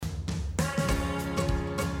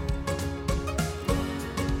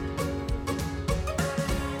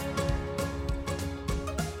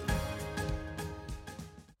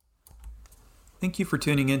Thank you for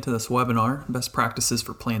tuning in to this webinar, Best Practices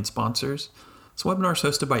for Plan Sponsors. This webinar is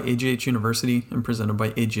hosted by AGH University and presented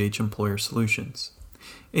by AGH Employer Solutions.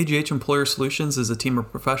 AGH Employer Solutions is a team of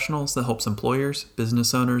professionals that helps employers,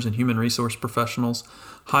 business owners, and human resource professionals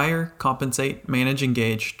hire, compensate, manage,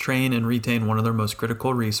 engage, train, and retain one of their most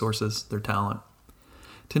critical resources, their talent.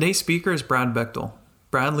 Today's speaker is Brad Bechtel.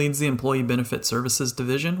 Brad leads the Employee Benefit Services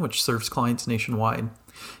Division, which serves clients nationwide.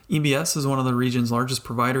 EBS is one of the region's largest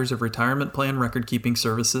providers of retirement plan record-keeping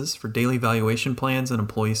services for daily valuation plans and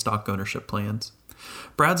employee stock ownership plans.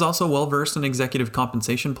 Brad's also well-versed in executive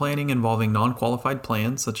compensation planning involving non-qualified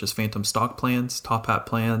plans such as phantom stock plans, top hat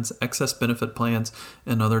plans, excess benefit plans,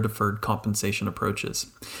 and other deferred compensation approaches.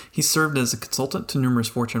 He's served as a consultant to numerous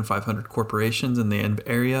Fortune 500 corporations in the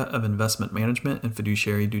area of investment management and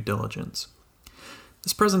fiduciary due diligence.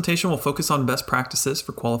 This presentation will focus on best practices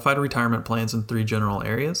for qualified retirement plans in three general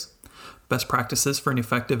areas: best practices for an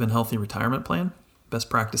effective and healthy retirement plan, best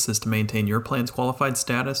practices to maintain your plan's qualified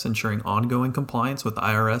status, ensuring ongoing compliance with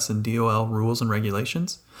IRS and DOL rules and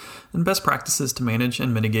regulations, and best practices to manage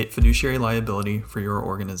and mitigate fiduciary liability for your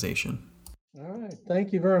organization. All right.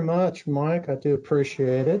 Thank you very much, Mike. I do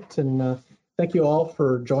appreciate it. And thank you all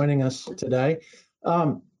for joining us today.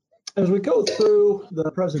 As we go through the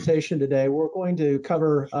presentation today, we're going to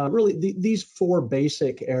cover really these four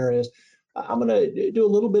basic areas. I'm going to do a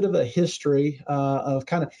little bit of a history of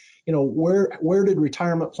kind of, where did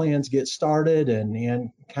retirement plans get started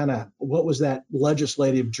and kind of what was that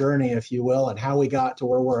legislative journey, if you will, and how we got to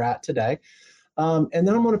where we're at today. And then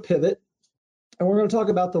I'm going to pivot, and we're going to talk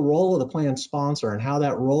about the role of the plan sponsor and how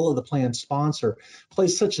that role of the plan sponsor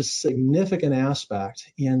plays such a significant aspect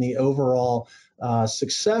in the overall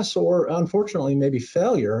success, or unfortunately maybe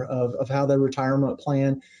failure, of how the retirement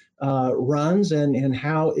plan runs and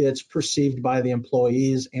how it's perceived by the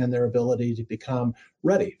employees and their ability to become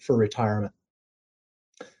ready for retirement.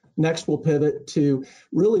 Next, we'll pivot to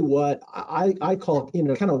really what I call,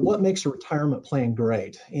 kind of what makes a retirement plan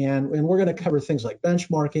great. And we're going to cover things like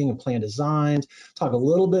benchmarking and plan designs, talk a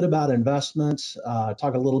little bit about investments,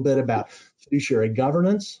 talk a little bit about fiduciary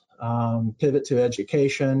governance, pivot to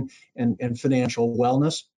education and financial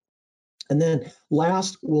wellness. And then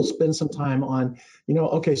last, we'll spend some time on,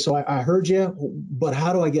 okay, so I heard you, but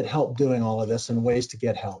how do I get help doing all of this and ways to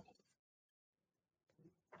get help?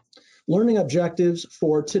 Learning objectives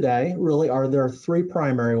for today really there are three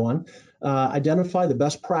primary ones. Identify the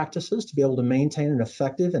best practices to be able to maintain an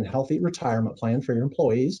effective and healthy retirement plan for your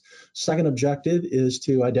employees. Second objective is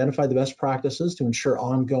to identify the best practices to ensure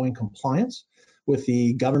ongoing compliance with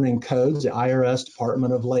the governing codes, the IRS,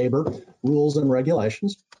 Department of Labor, rules and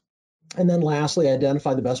regulations. And then lastly,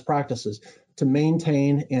 identify the best practices to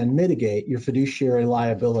maintain and mitigate your fiduciary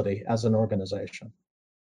liability as an organization.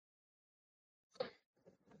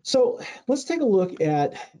 So let's take a look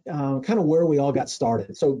at kind of where we all got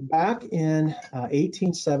started. So back in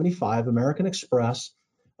 1875, American Express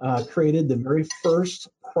created the very first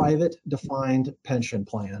private defined pension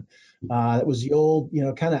plan. It was the old,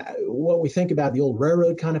 kind of what we think about the old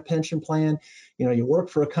railroad kind of pension plan. You work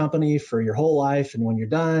for a company for your whole life, and when you're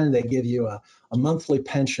done, they give you a monthly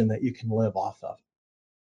pension that you can live off of.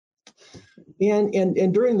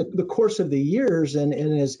 And during the course of the years and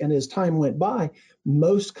as time went by,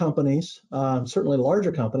 most companies, certainly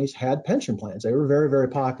larger companies, had pension plans. They were very, very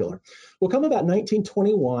popular. Well, come about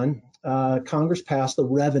 1921, Congress passed the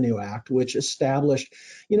Revenue Act, which established,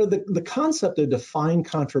 the concept of defined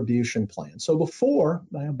contribution plan. So before,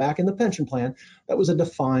 back in the pension plan, that was a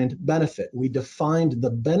defined benefit. We defined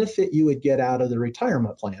the benefit you would get out of the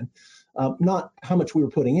retirement plan, not how much we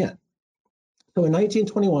were putting in. So in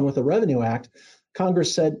 1921, with the Revenue Act,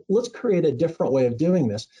 Congress said, let's create a different way of doing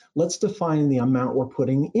this. Let's define the amount we're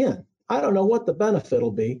putting in. I don't know what the benefit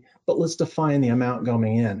will be, but let's define the amount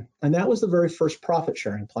going in. And that was the very first profit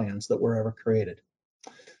sharing plans that were ever created.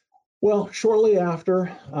 Well, shortly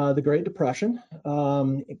after the Great Depression,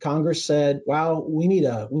 Congress said, wow, we need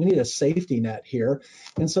a safety net here.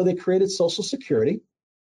 And so they created Social Security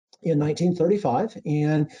in 1935,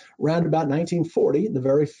 and around about 1940, the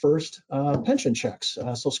very first pension checks,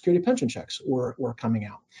 Social Security pension checks were coming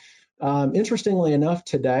out. Interestingly enough,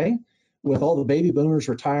 today, with all the baby boomers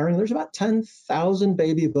retiring, there's about 10,000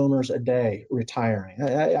 baby boomers a day retiring.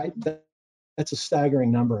 That's a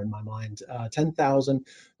staggering number in my mind. 10,000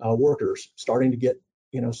 workers starting to get,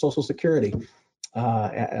 Social Security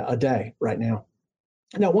a day right now.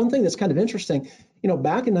 Now, one thing that's kind of interesting,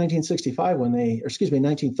 back in 1935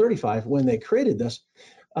 1935 when they created this,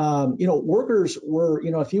 workers were,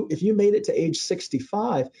 if you made it to age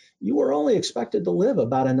 65, you were only expected to live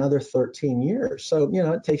about another 13 years. So,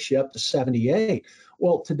 it takes you up to 78.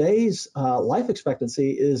 Well, today's life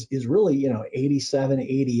expectancy is really 87,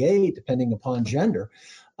 88, depending upon gender.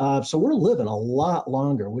 So we're living a lot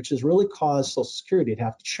longer, which has really caused Social Security to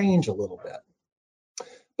have to change a little bit.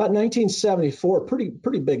 About 1974,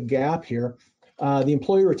 pretty big gap here. The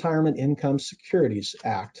Employee Retirement Income Securities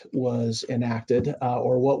Act was enacted,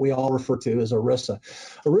 or what we all refer to as ERISA.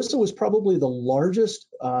 ERISA was probably the largest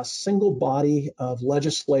single body of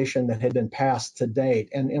legislation that had been passed to date,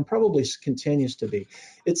 and probably continues to be.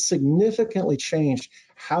 It significantly changed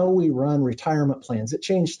how we run retirement plans. It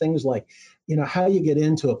changed things like, how you get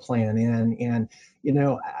into a plan and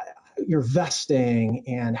your vesting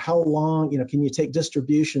and how long, can you take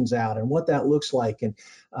distributions out and what that looks like, and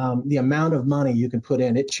the amount of money you can put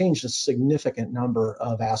in. It changed a significant number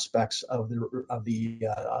of aspects of the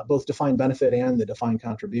both defined benefit and the defined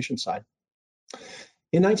contribution side.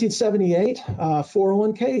 In 1978,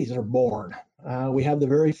 401ks are born. We have the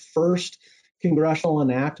very first congressional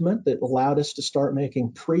enactment that allowed us to start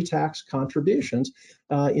making pre-tax contributions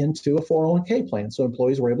into a 401k plan. So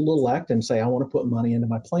employees were able to elect and say, I want to put money into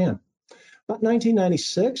my plan. About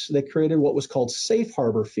 1996, they created what was called safe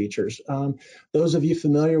harbor features. Those of you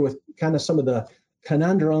familiar with kind of some of the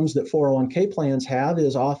conundrums that 401k plans have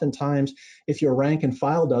is oftentimes if your rank and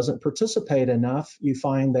file doesn't participate enough, you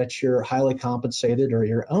find that you're highly compensated or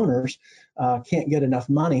your owners can't get enough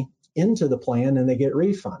money into the plan and they get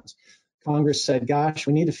refunds. Congress said, gosh,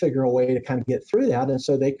 we need to figure a way to kind of get through that. And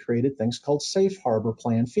so they created things called safe harbor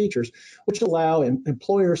plan features, which allow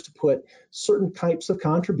employers to put certain types of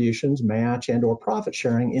contributions, match and or profit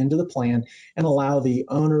sharing into the plan and allow the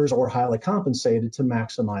owners or highly compensated to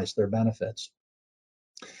maximize their benefits.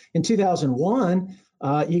 In 2001,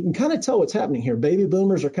 you can kind of tell what's happening here. Baby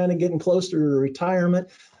boomers are kind of getting closer to retirement.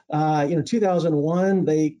 2001,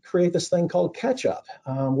 they create this thing called catch-up,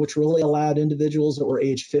 which really allowed individuals that were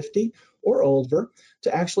age 50 or older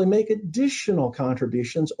to actually make additional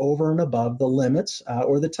contributions over and above the limits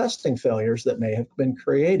or the testing failures that may have been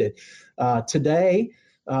created. Today,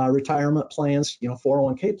 retirement plans,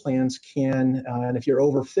 401k plans can, and if you're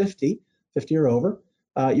over 50 or over,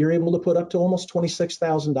 you're able to put up to almost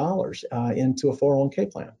 $26,000 into a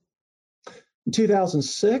 401k plan. In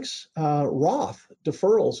 2006, Roth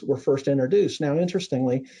deferrals were first introduced. Now,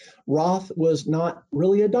 interestingly, Roth was not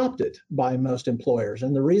really adopted by most employers.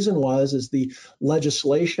 And the reason is the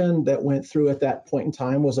legislation that went through at that point in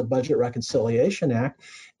time was a Budget Reconciliation Act.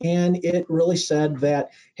 And it really said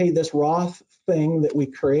that, hey, this Roth thing that we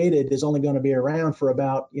created is only going to be around for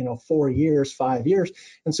about 4 years, 5 years.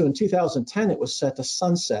 And so in 2010, it was set to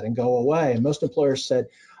sunset and go away. And most employers said,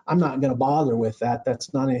 I'm not going to bother with that.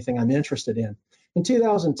 That's not anything I'm interested in. In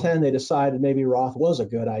 2010, they decided maybe Roth was a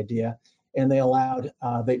good idea, and they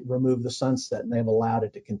removed the sunset, and they've allowed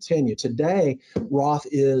it to continue. Today, Roth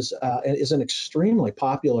is an extremely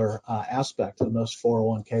popular aspect of most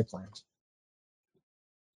 401k plans.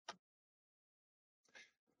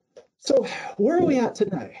 So where are we at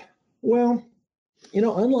today? Well,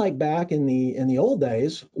 unlike back in the old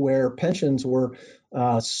days where pensions were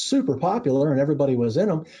super popular and everybody was in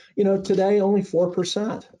them, today only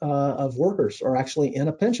 4% of workers are actually in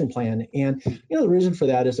a pension plan. And, the reason for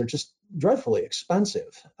that is they're just dreadfully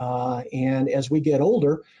expensive. And as we get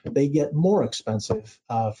older, they get more expensive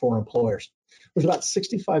for employers. There's about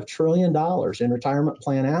 $65 trillion in retirement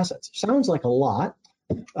plan assets. Sounds like a lot,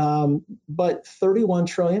 but 31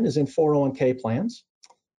 trillion is in 401k plans.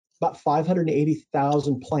 About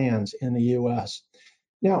 580,000 plans in the U.S.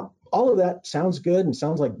 Now, all of that sounds good and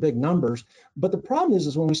sounds like big numbers, but the problem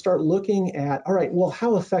is when we start looking at, all right, well,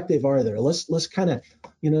 how effective are they? Let's kind of,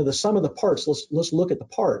 the sum of the parts. Let's look at the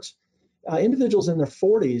parts. Individuals in their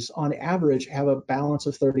 40s, on average, have a balance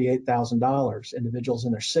of $38,000. Individuals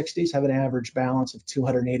in their 60s have an average balance of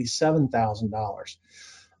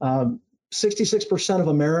 $287,000. 66% of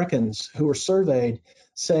Americans who were surveyed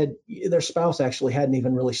said their spouse actually hadn't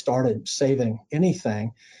even really started saving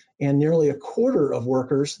anything. And nearly a quarter of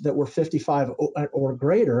workers that were 55 or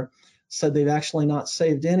greater said they've actually not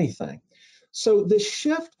saved anything. So the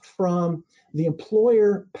shift from the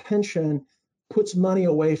employer pension puts money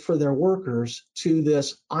away for their workers to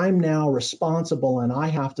this, I'm now responsible and I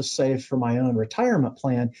have to save for my own retirement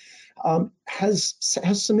plan, has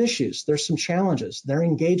some issues. There's some challenges. There are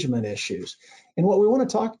engagement issues. And what we want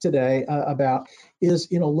to talk today about is,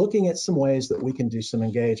 looking at some ways that we can do some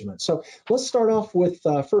engagement. So let's start off with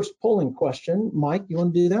first polling question. Mike, you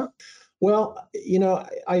want to do that? Well,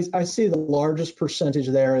 I see the largest percentage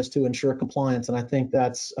there is to ensure compliance, and I think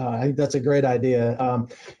that's a great idea.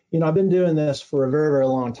 I've been doing this for a very, very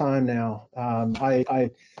long time now.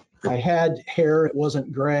 I had hair, it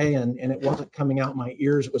wasn't gray, and it wasn't coming out my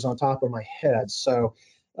ears, it was on top of my head. So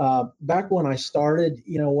back when I started,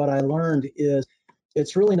 what I learned is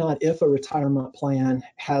it's really not if a retirement plan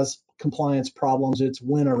has compliance problems, it's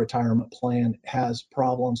when a retirement plan has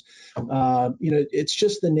problems. It's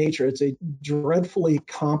just the nature. It's a dreadfully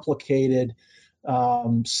complicated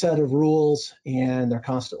set of rules, and they're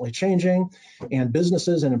constantly changing, and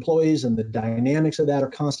businesses and employees and the dynamics of that are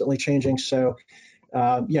constantly changing. So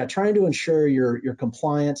trying to ensure you're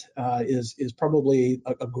compliant is probably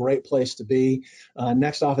a great place to be.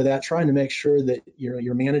 Next off of that, trying to make sure that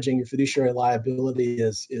you're managing your fiduciary liability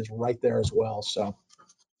is right there as well. So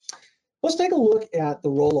let's take a look at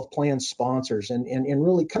the role of plan sponsors and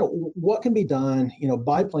really kind of what can be done,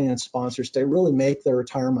 by plan sponsors to really make their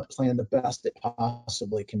retirement plan the best it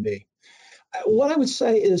possibly can be. What I would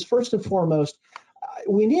say is, first and foremost,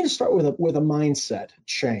 we need to start with a mindset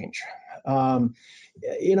change. I've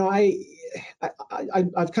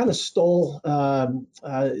kind of stole a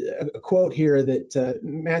quote here that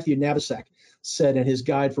Matthew Navasek said in his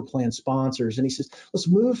guide for plan sponsors. And he says, let's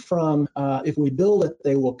move from if we build it,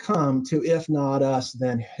 they will come, to if not us,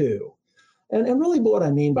 then who? And really what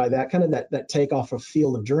I mean by that, kind of that takeoff of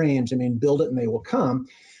Field of Dreams, build it and they will come.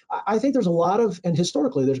 I think there's a lot of, and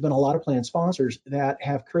historically, there's been a lot of plan sponsors that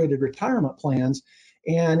have created retirement plans.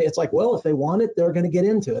 And it's like, well, if they want it, they're going to get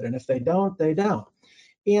into it. And if they don't, they don't.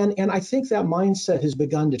 And I think that mindset has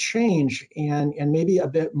begun to change, and maybe a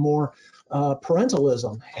bit more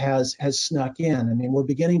parentalism has snuck in. We're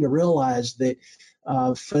beginning to realize that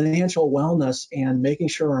financial wellness and making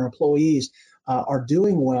sure our employees are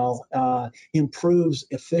doing well improves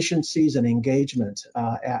efficiencies and engagement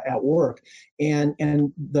at work. And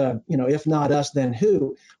the, if not us, then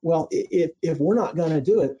who? Well, if we're not going to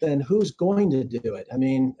do it, then who's going to do it?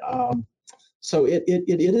 So it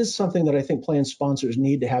is something that I think plan sponsors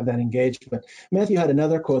need to have that engagement. Matthew had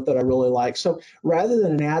another quote that I really like. So rather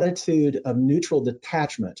than an attitude of neutral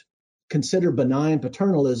detachment, consider benign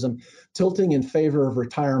paternalism tilting in favor of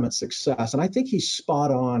retirement success. And I think he's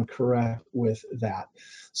spot on correct with that.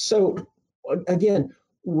 So again,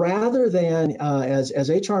 rather than as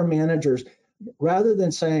HR managers, rather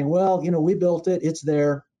than saying, well, we built it, it's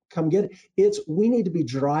there, come get it. We need to be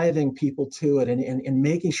driving people to it and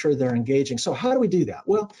making sure they're engaging. So how do we do that?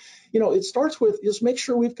 Well, it starts with just make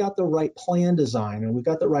sure we've got the right plan design and we've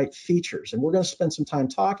got the right features. And we're going to spend some time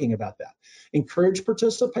talking about that. Encourage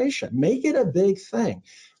participation. Make it a big thing.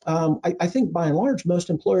 I think by and large, most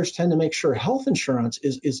employers tend to make sure health insurance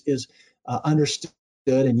is understood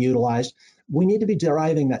and utilized. We need to be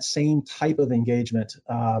deriving that same type of engagement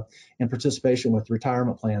and participation with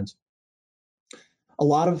retirement plans. A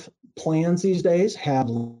lot of plans these days have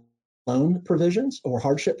loan provisions or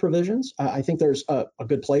hardship provisions. I think there's a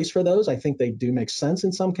good place for those. I think they do make sense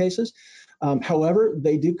in some cases. However,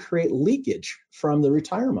 they do create leakage from the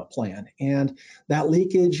retirement plan. And that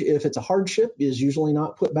leakage, if it's a hardship, is usually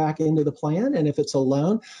not put back into the plan. And if it's a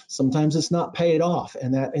loan, sometimes it's not paid off.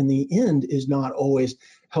 And that in the end is not always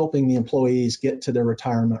helping the employees get to their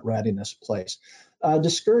retirement readiness place.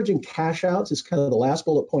 Discouraging cash outs is kind of the last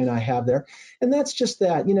bullet point I have there. And that's just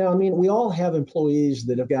that, we all have employees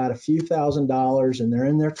that have got a few $1,000s and they're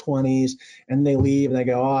in their 20s and they leave and they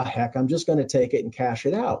go, oh, heck, I'm just going to take it and cash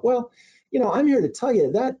it out. Well, I'm here to tell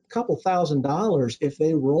you that couple $1,000s, if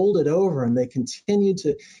they rolled it over and they continued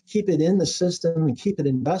to keep it in the system and keep it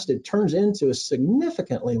invested, turns into a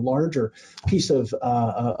significantly larger piece of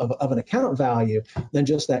an account value than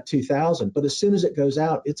just that $2,000. But as soon as it goes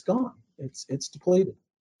out, it's gone. It's depleted.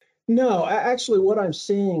 No, actually, what I'm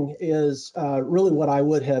seeing is really what I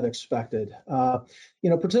would have expected.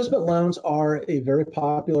 Participant loans are a very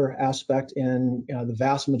popular aspect in the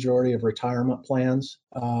vast majority of retirement plans.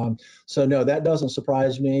 So no, that doesn't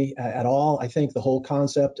surprise me at all. I think the whole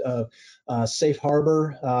concept of safe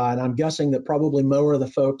harbor, and I'm guessing that probably more of the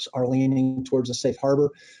folks are leaning towards a safe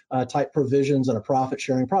harbor type provisions and a profit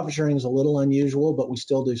sharing. Profit sharing is a little unusual, but we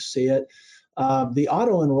still do see it. The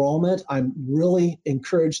auto enrollment, I'm really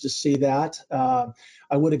encouraged to see that.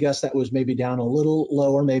 I would have guessed that was maybe down a little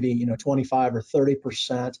lower, maybe 25 or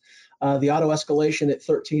 30%. The auto escalation at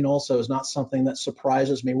 13 also is not something that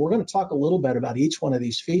surprises me. We're going to talk a little bit about each one of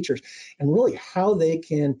these features and really how they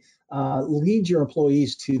can lead your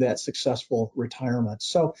employees to that successful retirement.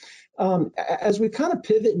 So as we kind of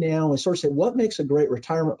pivot now and sort of say, what makes a great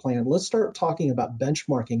retirement plan? Let's start talking about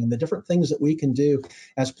benchmarking and the different things that we can do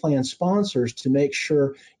as plan sponsors to make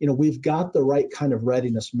sure, we've got the right kind of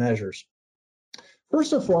readiness measures.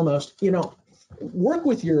 First and foremost, Work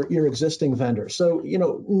with your existing vendors. So,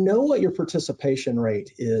 know what your participation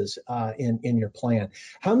rate is in your plan.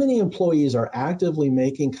 How many employees are actively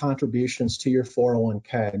making contributions to your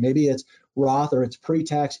 401k? Maybe it's Roth or it's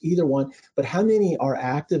pre-tax, either one, but how many are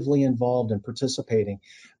actively involved in participating?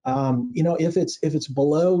 If it's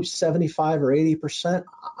below 75 or 80%,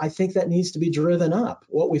 I think that needs to be driven up.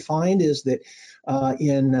 What we find is that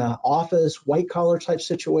in office, white collar type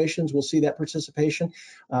situations, we'll see that participation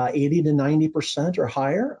 80 to 90% or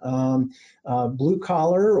higher. Blue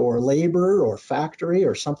collar or labor or factory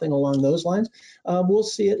or something along those lines, we'll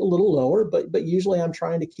see it a little lower, but usually I'm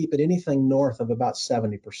trying to keep it anything north of about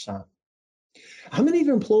 70%. How many of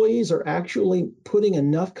your employees are actually putting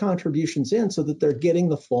enough contributions in so that they're getting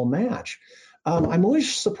the full match? I'm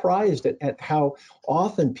always surprised at how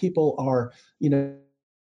often people are,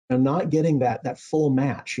 not getting that full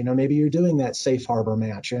match. Maybe you're doing that safe harbor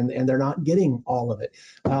match and they're not getting all of it.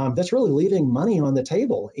 That's really leaving money on the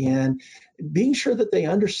table, and being sure that they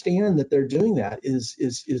understand that they're doing that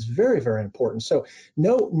is very, very important. So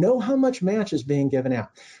know how much match is being given out.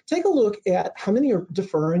 Take a look at how many are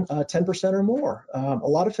deferring 10% or more. A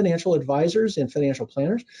lot of financial advisors and financial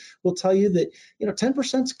planners will tell you that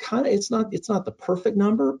 10% is it's not the perfect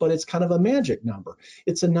number, but it's kind of a magic number.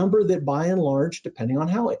 It's a number that by and large, depending on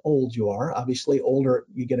how old you are, obviously older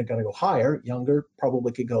you're going to go higher, younger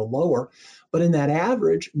probably could go lower, but in that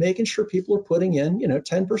average, making sure people are putting in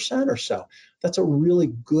 10% or so. That's a really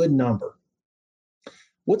good number.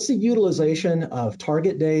 What's the utilization of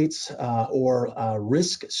target dates or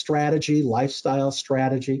risk strategy, lifestyle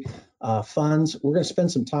strategy, funds? We're going to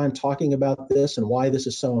spend some time talking about this and why this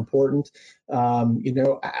is so important.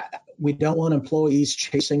 We don't want employees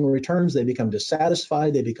chasing returns. They become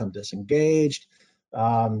dissatisfied. They become disengaged.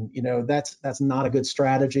 That's not a good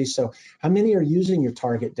strategy. So how many are using your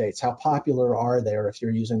target dates? How popular are they if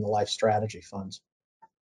you're using the life strategy funds?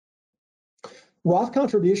 Roth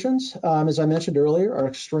contributions, as I mentioned earlier, are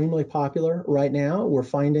extremely popular right now. We're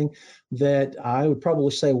finding that I would probably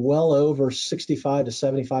say well over 65 to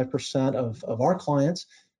 75% of our clients,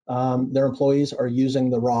 their employees are using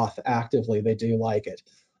the Roth actively. They do like it.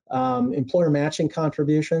 Employer matching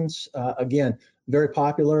contributions, again, very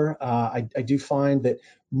popular. I do find that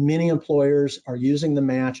many employers are using the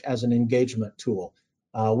match as an engagement tool.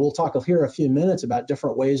 We'll talk here in a few minutes about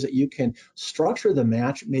different ways that you can structure the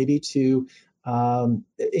match, maybe to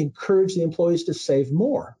encourage the employees to save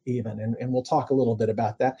more even, and we'll talk a little bit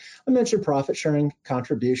about that. I mentioned profit sharing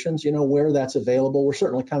contributions, where that's available. We're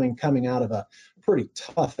certainly coming out of a pretty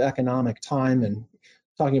tough economic time, and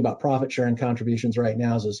talking about profit sharing contributions right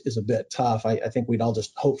now is a bit tough. I think we'd all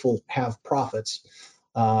just hopeful have profits,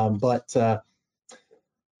 but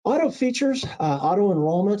auto features, auto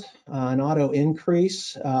enrollment, and auto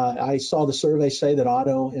increase. I saw the survey say that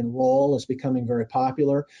auto enroll is becoming very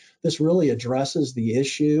popular. This really addresses the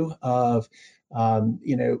issue of,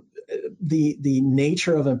 the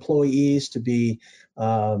nature of employees to be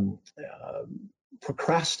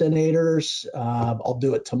procrastinators. I'll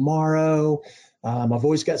do it tomorrow. I've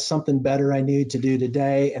always got something better I need to do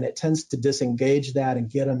today, and it tends to disengage that and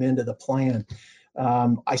get them into the plan.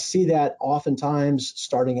 I see that oftentimes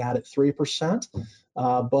starting out at 3%,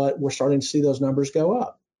 but we're starting to see those numbers go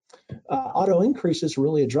up. Auto increases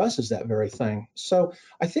really addresses that very thing. So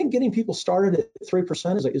I think getting people started at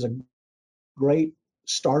 3% is a great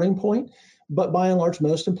starting point, but by and large,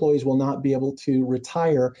 most employees will not be able to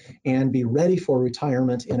retire and be ready for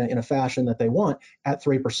retirement in a fashion that they want at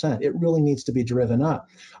 3%. It really needs to be driven up.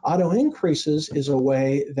 Auto increases is a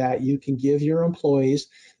way that you can give your employees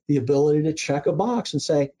the ability to check a box and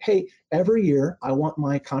say, hey, every year I want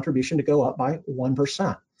my contribution to go up by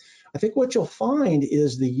 1%. I think what you'll find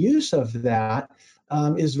is the use of that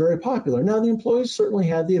is very popular. Now, the employees certainly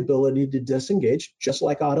have the ability to disengage, just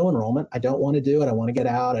like auto enrollment. I don't want to do it. I want to get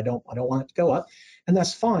out. I don't want it to go up, and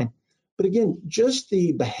that's fine. But again, just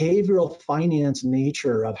the behavioral finance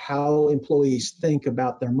nature of how employees think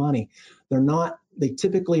about their money, they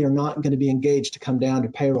typically are not going to be engaged to come down to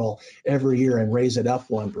payroll every year and raise it up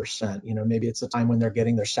 1%. Maybe it's the time when they're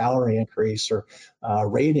getting their salary increase or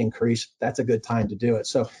rate increase. That's a good time to do it.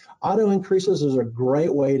 So auto increases is a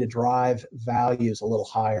great way to drive values a little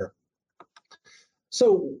higher.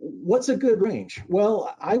 So what's a good range?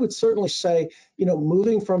 Well, I would certainly say,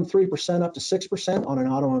 moving from 3% up to 6% on an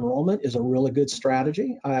auto enrollment is a really good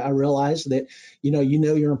strategy. I realize that, you know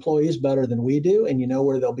your employees better than we do, and you know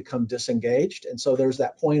where they'll become disengaged. And so there's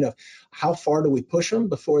that point of how far do we push them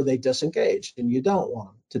before they disengage? And you don't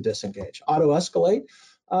want them to disengage. Auto escalate,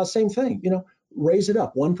 same thing, raise it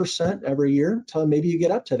up 1% every year until maybe you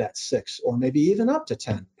get up to that 6 or maybe even up to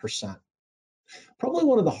 10%. Probably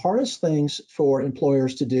one of the hardest things for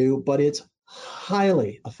employers to do, but it's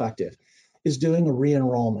highly effective, is doing a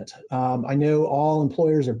re-enrollment. I know all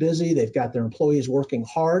employers are busy. They've got their employees working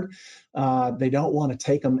hard. They don't want to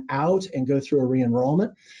take them out and go through a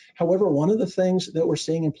re-enrollment. However, one of the things that we're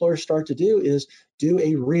seeing employers start to do is do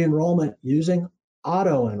a re-enrollment using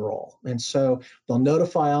auto enroll. And so they'll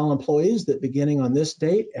notify all employees that beginning on this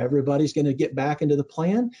date, everybody's going to get back into the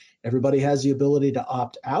plan. Everybody has the ability to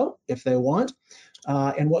opt out if they want.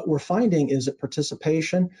 And what we're finding is that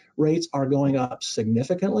participation rates are going up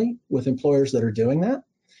significantly with employers that are doing that.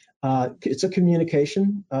 It's a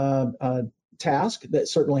communication task that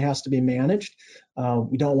certainly has to be managed.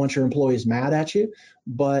 We don't want your employees mad at you,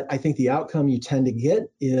 but I think the outcome you tend to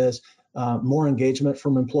get is more engagement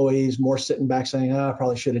from employees, more sitting back saying, oh, I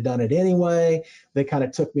probably should have done it anyway. They kind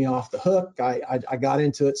of took me off the hook. I got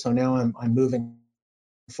into it, so now I'm moving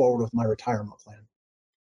forward with my retirement plan.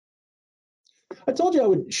 I told you I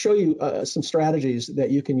would show you some strategies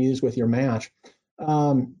that you can use with your match.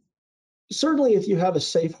 Certainly, if you have a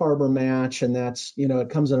safe harbor match, and that's, it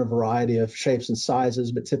comes in a variety of shapes and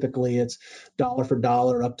sizes, but typically it's dollar for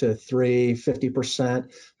dollar up to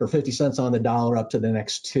 50% or 50 cents on the dollar up to the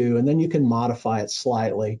next two, and then you can modify it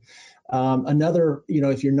slightly. Another,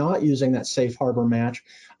 if you're not using that safe harbor match,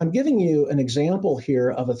 I'm giving you an example here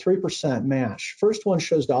of a 3% match. First one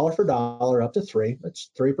shows dollar for dollar up to 3,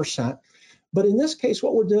 that's 3%. But in this case,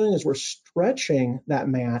 what we're doing is we're stretching that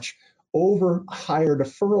match over higher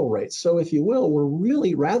deferral rates. So if you will, we're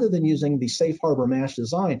really, rather than using the safe harbor match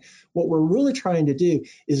design, what we're really trying to do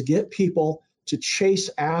is get people to chase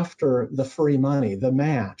after the free money, the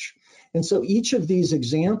match. And so each of these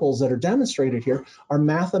examples that are demonstrated here are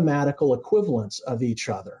mathematical equivalents of each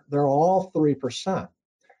other. They're all 3%.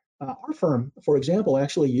 Our firm, for example,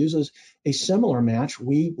 actually uses a similar match.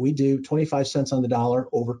 We do 25 cents on the dollar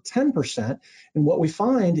over 10%. And what we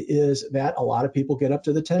find is that a lot of people get up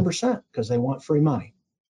to the 10% because they want free money.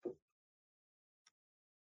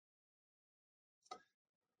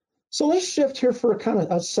 So let's shift here for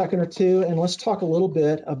a second or two, and let's talk a little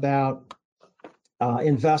bit about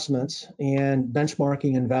investments and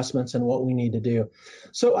benchmarking investments and what we need to do.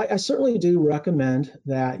 So I certainly do recommend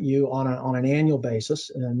that you on an annual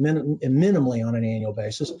basis, minimally on an annual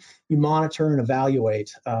basis, you monitor and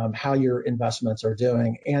evaluate how your investments are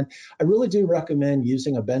doing. And I really do recommend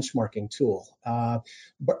using a benchmarking tool.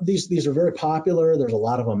 But these are very popular. There's a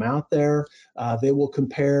lot of them out there. They will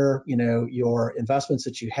compare, your investments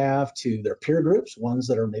that you have to their peer groups, ones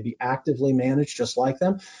that are maybe actively managed just like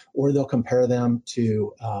them, or they'll compare them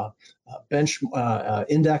to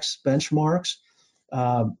index benchmarks.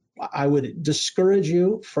 I would discourage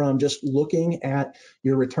you from just looking at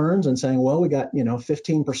your returns and saying, well, we got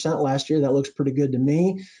 15% last year. That looks pretty good to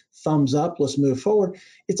me. Thumbs up, let's move forward.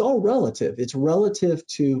 It's all relative. It's relative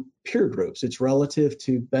to peer groups. It's relative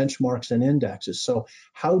to benchmarks and indexes. So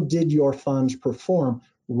how did your funds perform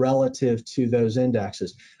relative to those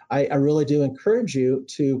indexes? I really do encourage you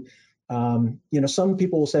to, some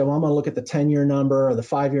people will say, well, I'm going to look at the 10-year number or the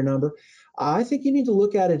 5-year number. I think you need to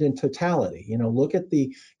look at it in totality. Look at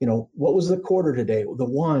the, what was the quarter today, the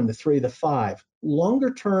 1, the 3, the 5.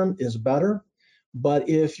 Longer term is better. But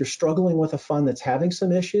if you're struggling with a fund that's having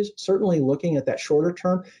some issues, certainly looking at that shorter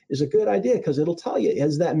term is a good idea because it'll tell you,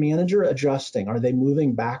 is that manager adjusting? Are they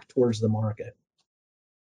moving back towards the market?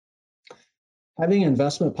 Having an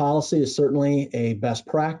investment policy is certainly a best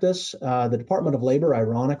practice. The Department of Labor,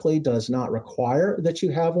 ironically, does not require that you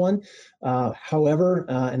have one. However,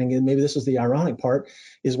 and again, maybe this is the ironic part,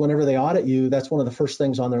 is whenever they audit you, that's one of the first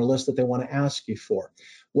things on their list that they want to ask you for.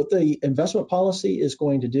 What the investment policy is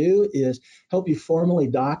going to do is help you formally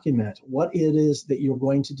document what it is that you're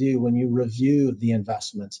going to do when you review the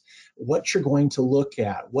investments, what you're going to look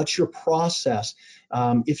at, what's your process,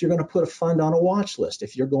 if you're going to put a fund on a watch list,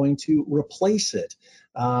 if you're going to replace it,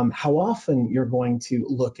 how often you're going to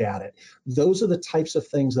look at it. Those are the types of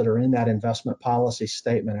things that are in that investment policy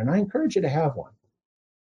statement, and I encourage you to have one.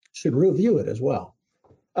 You should review it as well.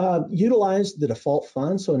 Utilize the default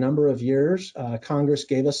fund. So a number of years, Congress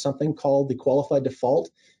gave us something called the Qualified Default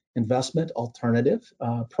Investment Alternative.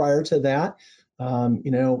 Prior to that,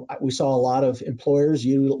 we saw a lot of employers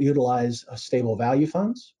utilize stable value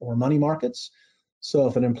funds or money markets. So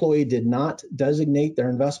if an employee did not designate their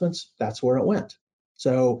investments, that's where it went.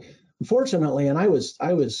 So unfortunately, and I was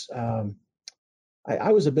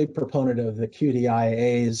a big proponent of the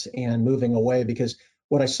QDIAs and moving away because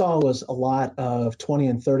what I saw was a lot of 20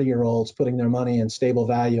 and 30-year-olds putting their money in stable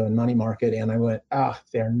value and money market. And I went,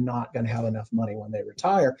 they're not going to have enough money when they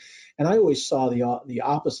retire. And I always saw the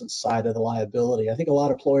opposite side of the liability. I think a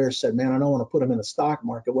lot of employers said, man, I don't want to put them in the stock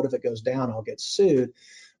market. What if it goes down? I'll get sued.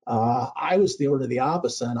 I was the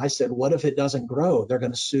opposite. And I said, what if it doesn't grow? They're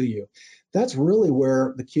going to sue you. That's really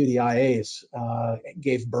where the QDIAs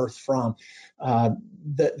gave birth from.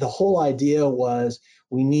 The whole idea was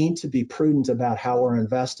we need to be prudent about how we're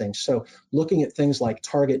investing. So looking at things like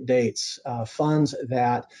target dates, funds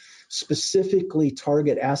that specifically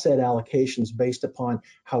target asset allocations based upon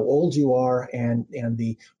how old you are and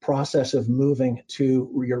the process of moving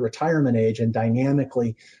to your retirement age and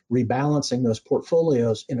dynamically rebalancing those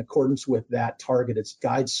portfolios in accordance with that targeted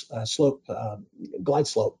glide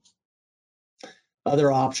slope.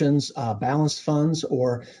 Other options, balanced funds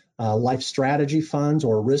or life strategy funds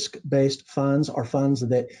or risk-based funds are funds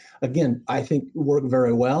that, again, I think work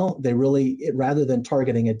very well. They really, rather than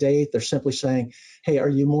targeting a date, they're simply saying, hey, are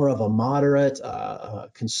you more of a moderate,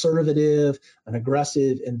 conservative, an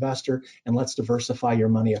aggressive investor? And let's diversify your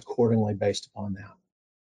money accordingly based upon that.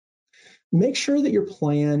 Make sure that your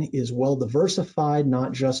plan is well diversified,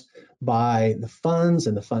 not just by the funds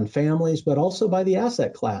and the fund families, but also by the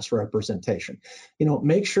asset class representation.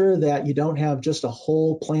 Make sure that you don't have just a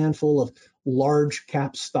whole plan full of large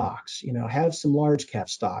cap stocks. Have some large cap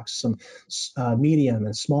stocks, some medium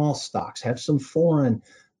and small stocks, have some foreign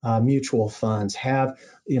mutual funds, have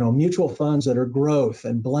mutual funds that are growth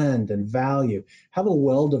and blend and value. Have a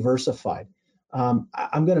well diversified. I'm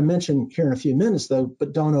going to mention here in a few minutes, though,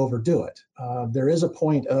 but don't overdo it. There is a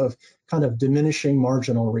point of kind of diminishing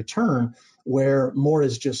marginal return where more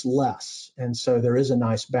is just less. And so there is a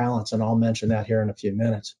nice balance, and I'll mention that here in a few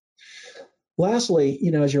minutes. Lastly,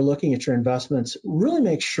 as you're looking at your investments, really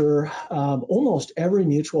make sure almost every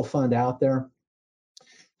mutual fund out there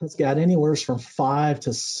has got anywhere from 5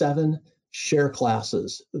 to 7 share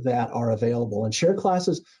classes that are available. And share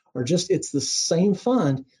classes are it's the same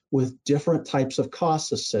fund with different types of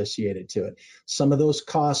costs associated to it. Some of those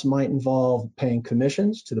costs might involve paying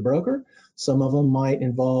commissions to the broker. Some of them might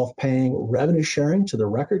involve paying revenue sharing to the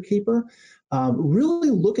record keeper. Really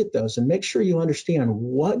look at those and make sure you understand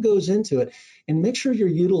what goes into it, and make sure you're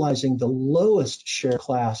utilizing the lowest share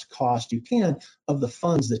class cost you can of the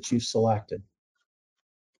funds that you've selected.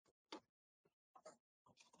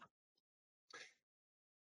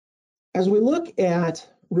 As we look at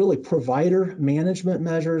really provider management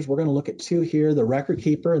measures, we're going to look at 2 here, the record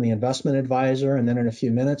keeper and the investment advisor, and then in a few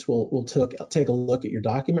minutes we'll take a look at your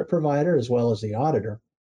document provider as well as the auditor.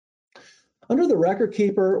 Under the record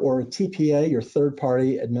keeper or TPA, your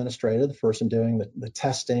third-party administrator, the person doing the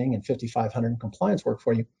testing and 5500 compliance work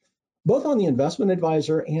for you, both on the investment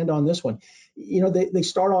advisor and on this one, they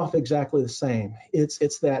start off exactly the same.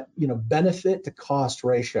 It's that, benefit to cost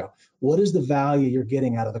ratio. What is the value you're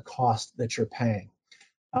getting out of the cost that you're paying?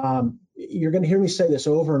 You're going to hear me say this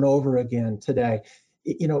over and over again today.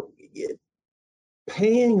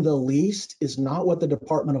 Paying the least is not what the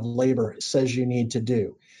Department of Labor says you need to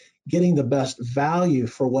do. Getting the best value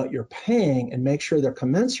for what you're paying and make sure they're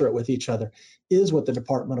commensurate with each other is what the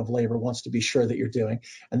Department of Labor wants to be sure that you're doing.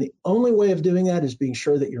 And the only way of doing that is being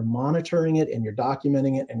sure that you're monitoring it and you're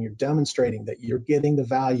documenting it and you're demonstrating that you're getting the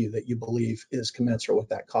value that you believe is commensurate with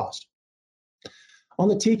that cost. On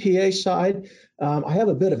the TPA side, I have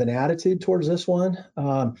a bit of an attitude towards this one.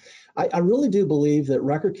 I really do believe that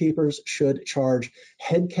record keepers should charge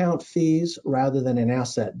headcount fees rather than an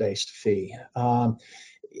asset-based fee.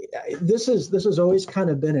 This has always kind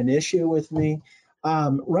of been an issue with me.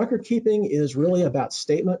 Record keeping is really about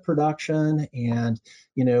statement production and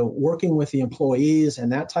working with the employees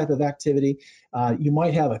and that type of activity. You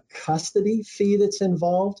might have a custody fee that's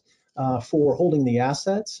involved for holding the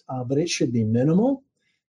assets, but it should be minimal.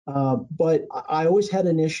 But I always had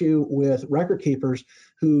an issue with record keepers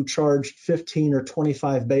who charged 15 or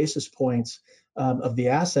 25 basis points of the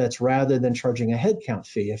assets rather than charging a headcount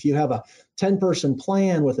fee. If you have a 10-person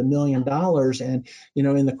plan with $1 million and,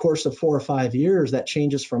 in the course of 4 or 5 years, that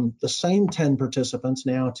changes from the same 10 participants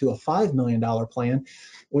now to a $5 million plan,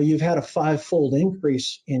 well, you've had a 5-fold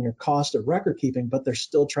increase in your cost of record keeping, but they're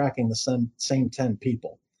still tracking the same 10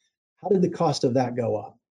 people. How did the cost of that go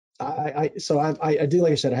up? So I do,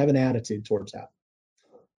 like I said, I have an attitude towards that.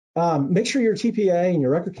 Make sure your TPA and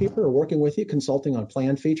your record keeper are working with you, consulting on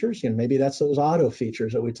plan features. Maybe that's those auto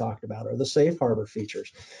features that we talked about, or the safe harbor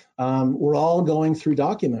features. We're all going through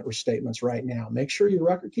document restatements right now. Make sure your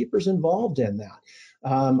record keeper's involved in that.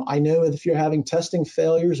 I know if you're having testing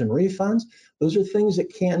failures and refunds, those are things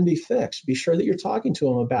that can be fixed. Be sure that you're talking to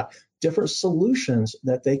them about different solutions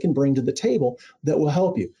that they can bring to the table that will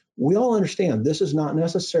help you. We all understand this is not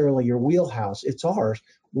necessarily your wheelhouse, it's ours.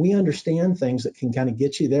 We understand things that can kind of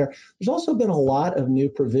get you there. There's also been a lot of new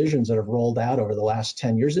provisions that have rolled out over the last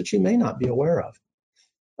 10 years that you may not be aware of.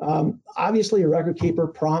 Obviously, a record keeper,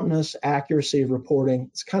 promptness, accuracy of reporting,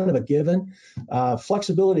 it's kind of a given.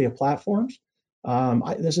 Flexibility of platforms.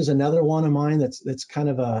 This is another one of mine that's kind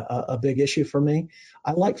of a big issue for me.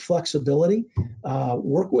 I like flexibility.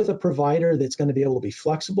 Work with a provider that's going to be able to be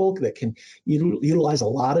flexible, that can utilize a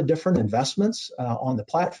lot of different investments on the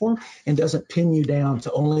platform and doesn't pin you down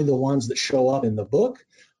to only the ones that show up in the book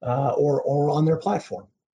or on their platform.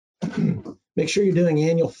 Make sure you're doing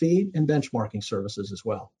annual fee and benchmarking services as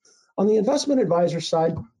well. On the investment advisor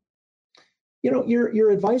side,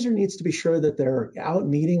 your advisor needs to be sure that they're out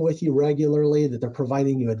meeting with you regularly, that they're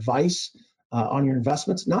providing you advice on your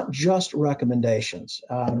investments, not just recommendations.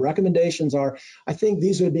 Recommendations are, I think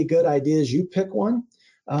these would be good ideas. You pick one.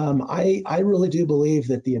 I really do believe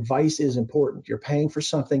that the advice is important. You're paying for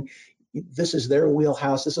something. This is their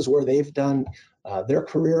wheelhouse. This is where they've done their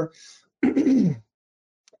career.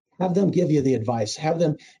 Have them give you the advice. Have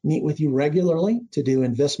them meet with you regularly to do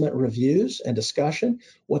investment reviews and discussion.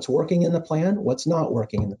 What's working in the plan, what's not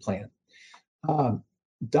working in the plan.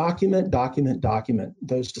 Document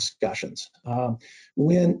those discussions.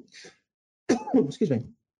 Excuse me.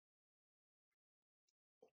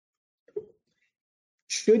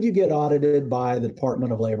 Should you get audited by the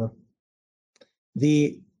Department of Labor,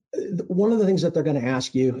 one of the things that they're going to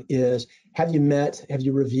ask you is, have you met, have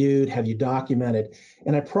you reviewed, have you documented?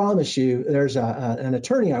 And I promise you, there's an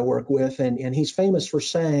attorney I work with, and he's famous for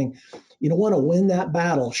saying, you don't want to win that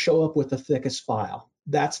battle, show up with the thickest file.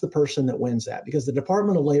 That's the person that wins that, because the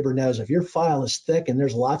Department of Labor knows if your file is thick and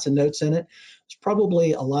there's lots of notes in it, it's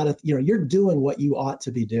probably a lot of, you're doing what you ought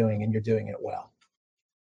to be doing and you're doing it well.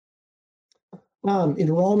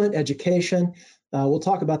 Enrollment, education. We'll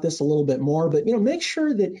talk about this a little bit more, but make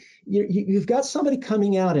sure that you've got somebody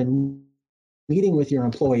coming out and meeting with your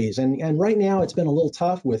employees. And right now it's been a little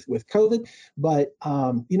tough with COVID, but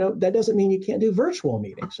that doesn't mean you can't do virtual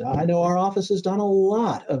meetings. I know our office has done a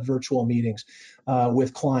lot of virtual meetings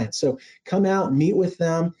with clients. So come out, meet with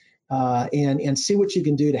them, and see what you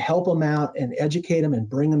can do to help them out and educate them and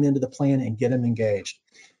bring them into the plan and get them engaged.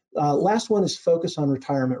 Last one is focus on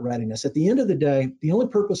retirement readiness. At the end of the day, the only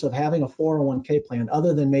purpose of having a 401k plan,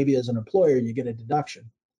 other than maybe as an employer you get a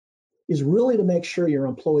deduction, is really to make sure your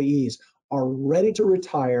employees are ready to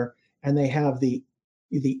retire and they have the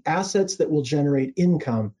assets that will generate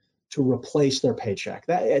income to replace their paycheck.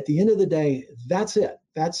 That, at the end of the day, that's it.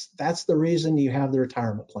 That's the reason you have the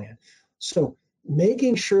retirement plan. So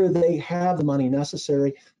making sure they have the money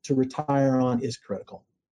necessary to retire on is critical.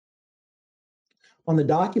 On the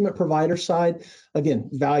document provider side, again,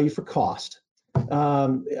 value for cost.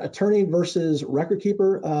 Attorney versus record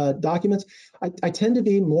keeper documents. I tend to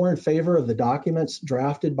be more in favor of the documents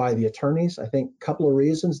drafted by the attorneys. I think a couple of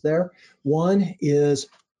reasons there. One is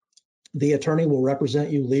the attorney will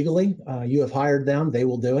represent you legally. You have hired them, they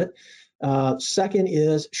will do it. Second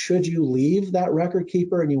is, should you leave that record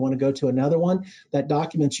keeper and you want to go to another one, that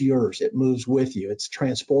document's yours. It moves with you. It's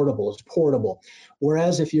transportable. It's portable.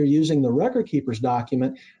 Whereas if you're using the record keeper's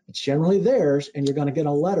document, it's generally theirs, and you're going to get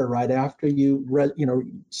a letter right after you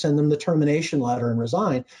send them the termination letter and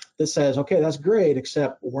resign that says, okay, that's great,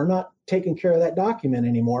 except we're not taking care of that document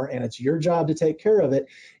anymore, and it's your job to take care of it,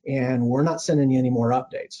 and we're not sending you any more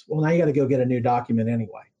updates. Well, now you got to go get a new document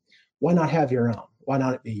anyway. Why not have your own? Why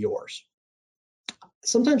not it be yours?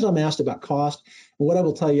 Sometimes I'm asked about cost, and what I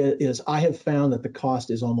will tell you is I have found that the cost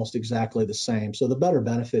is almost exactly the same. So the better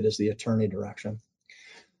benefit is the attorney direction.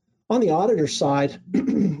 On the auditor side,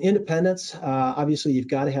 independence, obviously you've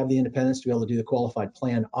got to have the independence to be able to do the qualified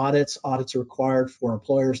plan audits. Audits are required for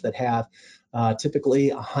employers that have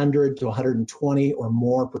typically 100 to 120 or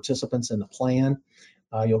more participants in the plan.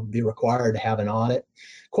 You'll be required to have an audit.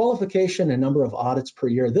 Qualification and number of audits per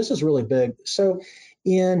year. This is really big. So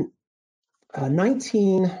in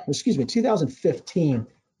 2015,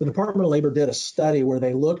 the Department of Labor did a study where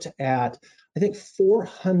they looked at, I think,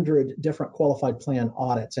 400 different qualified plan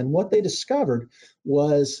audits. And what they discovered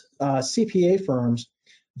was CPA firms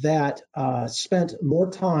that spent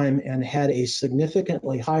more time and had a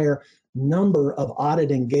significantly higher number of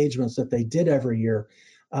audit engagements that they did every year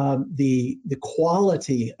the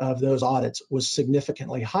quality of those audits was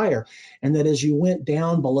significantly higher, and that as you went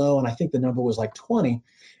down below, and I think the number was like 20,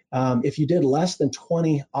 if you did less than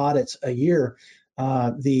 20 audits a year,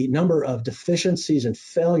 the number of deficiencies and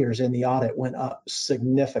failures in the audit went up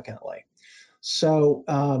significantly. So,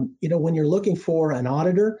 when you're looking for an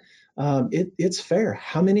auditor, it's fair.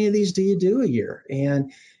 How many of these do you do a year?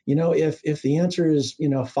 And, if the answer is,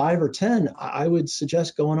 5 or 10, I would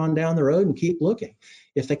suggest going on down the road and keep looking.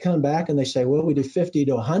 If they come back and they say, well, we do 50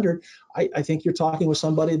 to 100, I think you're talking with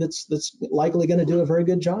somebody that's likely going to do a very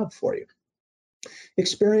good job for you.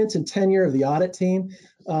 Experience and tenure of the audit team.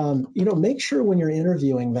 Make sure when you're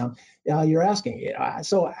interviewing them, you're asking,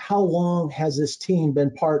 so how long has this team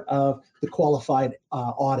been part of the qualified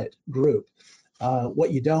audit group?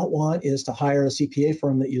 What you don't want is to hire a CPA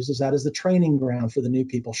firm that uses that as the training ground for the new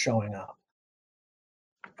people showing up.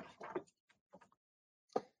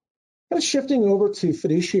 Kind of shifting over to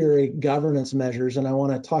fiduciary governance measures, and I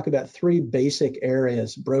want to talk about 3 basic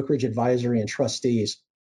areas: brokerage, advisory, and trustees.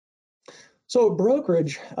 So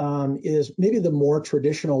brokerage is maybe the more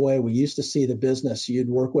traditional way we used to see the business. You'd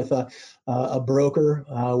work with a broker,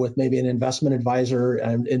 with maybe an investment advisor,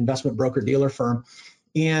 an investment broker-dealer firm,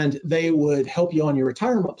 and they would help you on your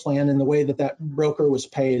retirement plan. And the way that broker was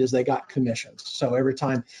paid is they got commissions. So every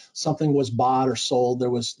time something was bought or sold, there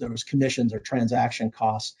was commissions or transaction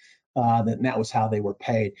costs, and that was how they were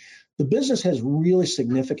paid. The business has really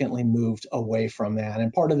significantly moved away from that.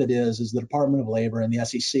 And part of it is the Department of Labor and the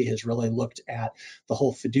SEC has really looked at the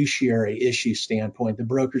whole fiduciary issue standpoint. The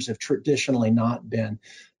brokers have traditionally not been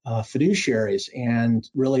fiduciaries, and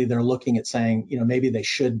really they're looking at saying, maybe they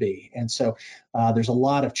should be. And so there's a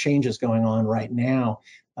lot of changes going on right now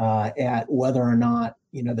at whether or not,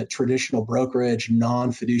 the traditional brokerage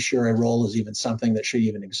non-fiduciary role is even something that should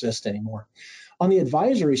even exist anymore. On the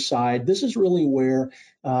advisory side, this is really where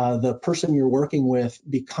the person you're working with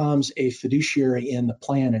becomes a fiduciary in the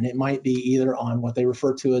plan, and it might be either on what they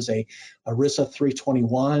refer to as a ERISA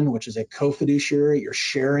 321, which is a co-fiduciary. You're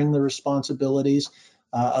sharing the responsibilities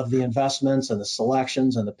of the investments and the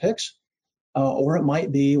selections and the picks, or it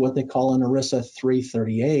might be what they call an ERISA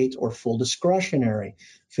 338 or full discretionary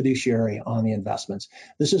fiduciary on the investments.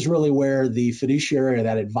 This is really where the fiduciary or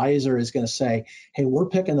that advisor is going to say, hey, we're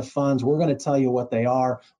picking the funds. We're going to tell you what they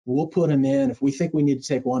are. We'll put them in. If we think we need to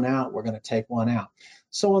take one out, we're going to take one out.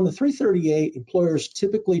 So on the 338, employers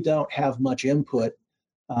typically don't have much input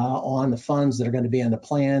on the funds that are going to be in the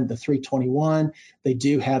plan. The 321, they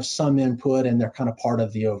do have some input, and they're kind of part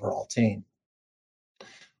of the overall team.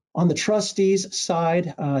 On the trustees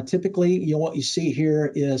side, typically, what you see here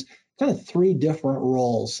is kind of 3 different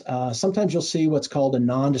roles. Sometimes you'll see what's called a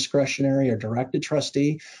non-discretionary or directed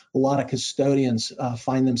trustee. A lot of custodians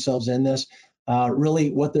find themselves in this. Really,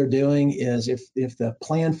 what they're doing is if the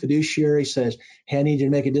plan fiduciary says, hey, I need you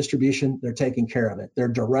to make a distribution, they're taking care of it. They're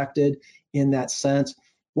directed in that sense.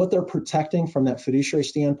 What they're protecting from that fiduciary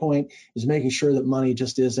standpoint is making sure that money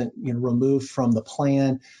just isn't removed from the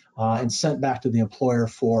plan and sent back to the employer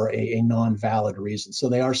for a non-valid reason. So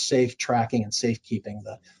they are safe tracking and safekeeping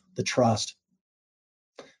the trust.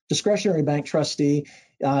 Discretionary bank trustee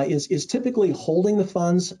is typically holding the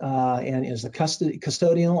funds and is the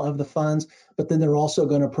custodial of the funds, but then they're also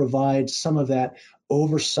going to provide some of that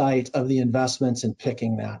oversight of the investments and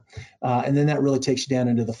picking that. And then that really takes you down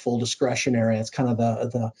into the full discretionary. It's kind of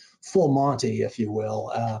the full Monty, if you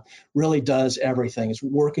will, really does everything. It's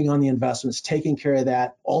working on the investments, taking care of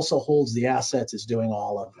that, also holds the assets, is doing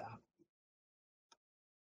all of that.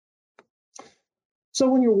 So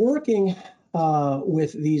when you're working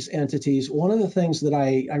with these entities, one of the things that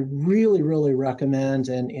I really, really recommend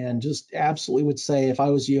and just absolutely would say, if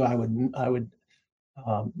I was you, I would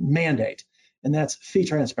mandate, and that's fee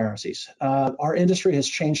transparencies. Our industry has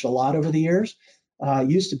changed a lot over the years. It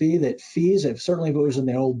used to be that fees, certainly if it was in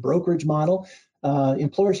the old brokerage model,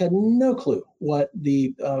 employers had no clue what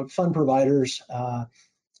the fund providers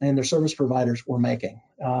and their service providers were making.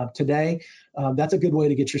 Today, that's a good way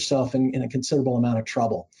to get yourself in a considerable amount of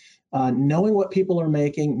trouble. Knowing what people are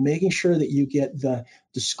making sure that you get the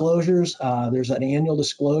disclosures. There's an annual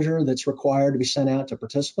disclosure that's required to be sent out to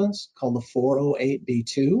participants called the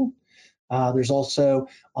 408B2. There's also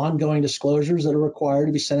ongoing disclosures that are required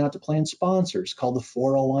to be sent out to plan sponsors called the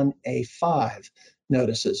 401A5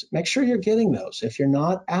 notices. Make sure you're getting those. If you're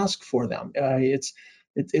not, ask for them. It's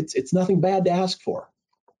nothing bad to ask for.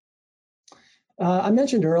 I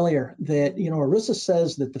mentioned earlier that ERISA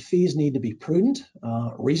says that the fees need to be prudent,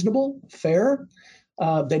 reasonable, fair.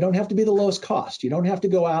 They don't have to be the lowest cost. You don't have to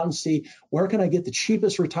go out and see where can I get the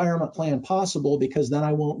cheapest retirement plan possible because then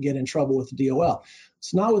I won't get in trouble with the DOL.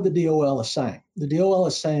 It's not what the DOL is saying. The DOL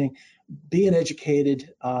is saying, be an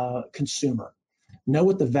educated consumer. Know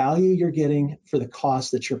what the value you're getting for the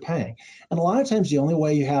cost that you're paying. And a lot of times the only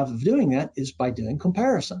way you have of doing that is by doing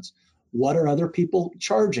comparisons. What are other people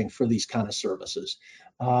charging for these kind of services?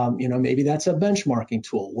 Maybe that's a benchmarking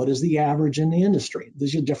tool. What is the average in the industry?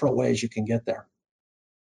 These are different ways you can get there.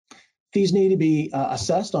 Fees need to be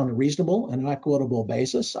assessed on a reasonable and equitable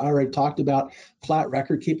basis. I already talked about flat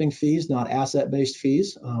record-keeping fees, not asset-based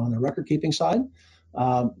fees on the record-keeping side.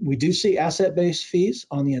 We do see asset-based fees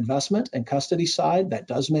on the investment and custody side. That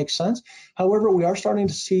does make sense. However, we are starting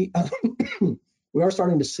to see flat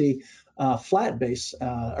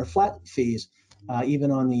fees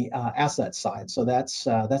even on the asset side. So that's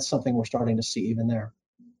something we're starting to see even there.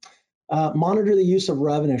 Monitor the use of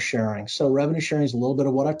revenue sharing. So revenue sharing is a little bit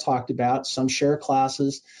of what I talked about. Some share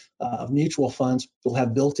classes of mutual funds will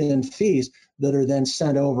have built-in fees that are then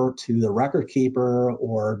sent over to the record keeper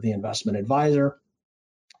or the investment advisor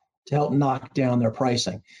to help knock down their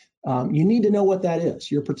pricing. You need to know what that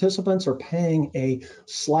is. Your participants are paying a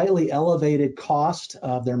slightly elevated cost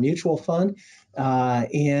of their mutual fund,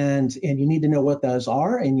 and you need to know what those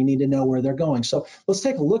are, and you need to know where they're going. So let's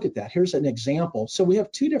take a look at that. Here's an example. So we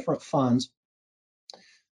have two different funds.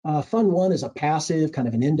 Fund one is a passive, kind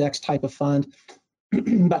of an index type of fund,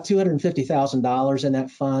 about $250,000 in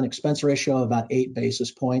that fund, expense ratio of about 8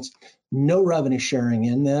 basis points, no revenue sharing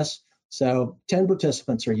in this. So 10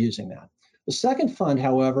 participants are using that. The second fund,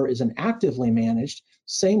 however, is an actively managed,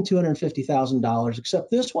 same $250,000,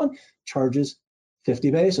 except this one charges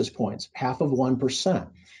 50 basis points, half of 1%.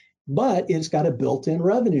 But it's got a built-in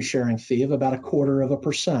revenue sharing fee of about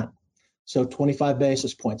 0.25%, so 25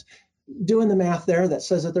 basis points. Doing the math there, that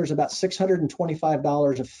says that there's about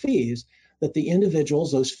 $625 of fees that the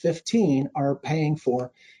individuals, those 15, are paying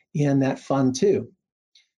for in that fund too.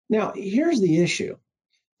 Now, here's the issue.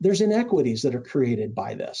 There's inequities that are created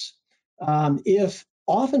by this. If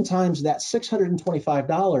oftentimes that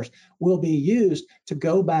 $625 will be used to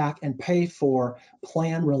go back and pay for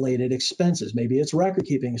plan-related expenses. Maybe it's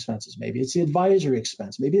record-keeping expenses. Maybe it's the advisory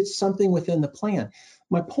expense. Maybe it's something within the plan.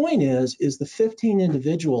 My point is the 15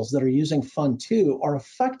 individuals that are using Fund 2 are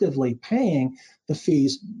effectively paying the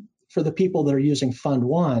fees for the people that are using Fund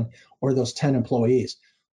 1 or those 10 employees.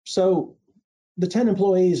 So the 10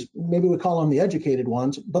 employees, maybe we call them the educated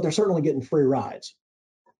ones, but they're certainly getting free rides.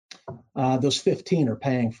 Those 15 are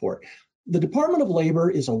paying for it. The Department of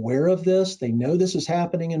Labor is aware of this. They know this is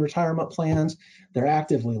happening in retirement plans. They're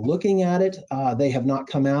actively looking at it. They have not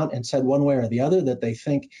come out and said one way or the other that they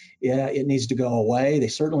think it needs to go away. They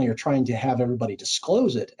certainly are trying to have everybody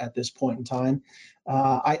disclose it at this point in time.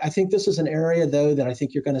 I think this is an area, though, that I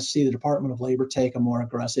think you're going to see the Department of Labor take a more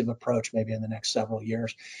aggressive approach maybe in the next several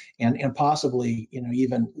years and possibly,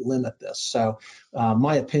 even limit this. So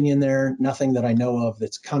my opinion there, nothing that I know of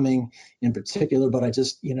that's coming in particular, but I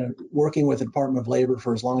just, working with the Department of Labor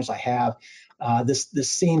for as long as I have,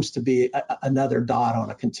 this seems to be another dot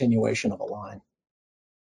on a continuation of a line.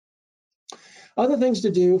 Other things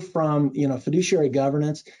to do from, fiduciary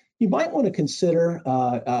governance, you might want to consider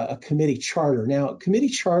a committee charter. Now, committee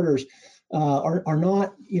charters are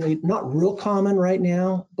not, not real common right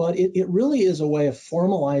now, but it really is a way of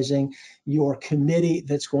formalizing your committee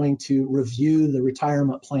that's going to review the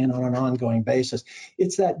retirement plan on an ongoing basis.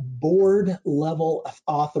 It's that board level of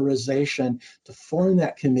authorization to form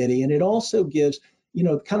that committee, and it also gives,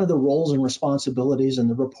 kind of the roles and responsibilities and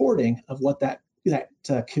the reporting of what that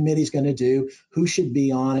committee is going to do, who should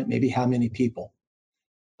be on it, maybe how many people.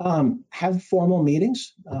 Have formal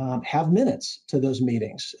meetings, have minutes to those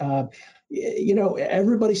meetings.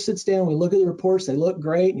 Everybody sits down, we look at the reports, they look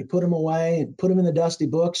great, and you put them away and put them in the dusty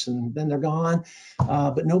books, and then they're gone.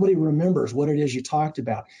 But nobody remembers what it is you talked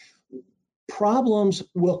about. Problems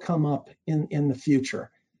will come up in the future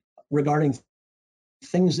regarding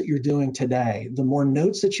things that you're doing today. The more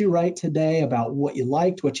notes that you write today about what you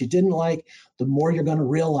liked, what you didn't like, the more you're going to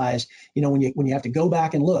realize, when you have to go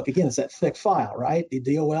back and look. Again, it's that thick file, right? The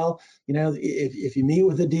DOL, if you meet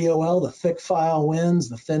with the DOL, the thick file wins,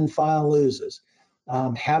 the thin file loses.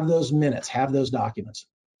 Have those minutes, have those documents.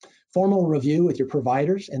 Formal review with your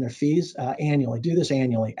providers and their fees annually. Do this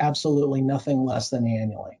annually, absolutely nothing less than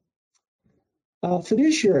annually.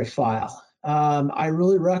 Fiduciary file. I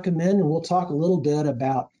really recommend, and we'll talk a little bit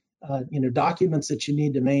about, documents that you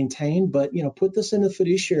need to maintain, but, put this in the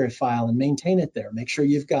fiduciary file and maintain it there. Make sure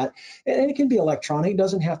you've got, and it can be electronic, it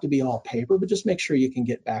doesn't have to be all paper, but just make sure you can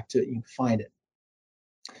get back to it, you can find it.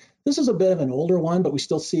 This is a bit of an older one, but we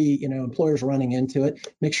still see, employers running into it.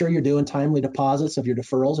 Make sure you're doing timely deposits of your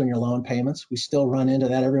deferrals and your loan payments. We still run into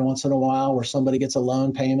that every once in a while where somebody gets a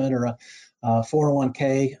loan payment or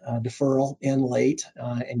 401k deferral in late,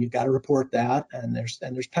 and you've got to report that, and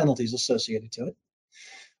there's penalties associated to it.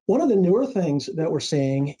 One of the newer things that we're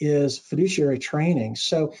seeing is fiduciary training.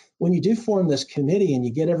 So when you do form this committee and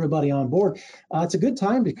you get everybody on board, it's a good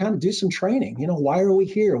time to kind of do some training. Why are we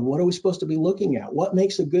here? What are we supposed to be looking at? What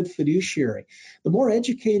makes a good fiduciary? The more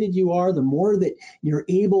educated you are, the more that you're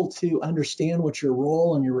able to understand what your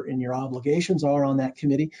role and your obligations are on that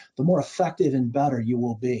committee, the more effective and better you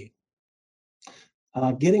will be.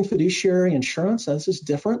 Getting fiduciary insurance, this is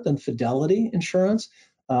different than fidelity insurance.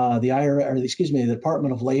 The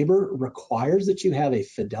Department of Labor requires that you have a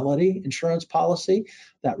fidelity insurance policy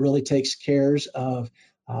that really takes care of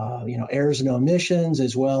errors and omissions,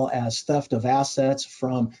 as well as theft of assets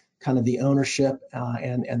from kind of the ownership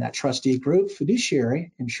and that trustee group.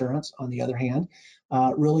 Fiduciary insurance, on the other hand,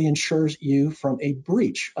 really insures you from a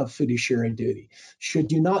breach of fiduciary duty.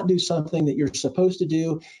 Should you not do something that you're supposed to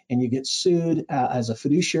do and you get sued as a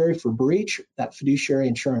fiduciary for breach, that fiduciary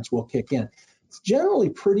insurance will kick in. It's generally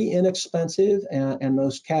pretty inexpensive, and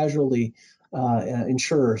most casualty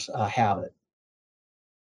insurers have it.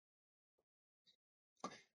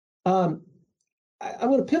 I'm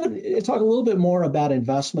going to pivot and talk a little bit more about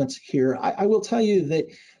investments here. I will tell you that,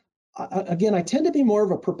 again, I tend to be more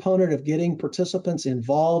of a proponent of getting participants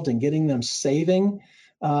involved and getting them saving.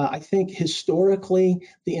 I think historically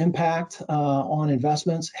the impact on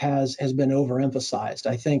investments has been overemphasized.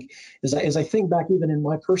 I think as I think back even in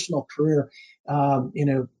my personal career,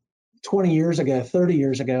 20 years ago, 30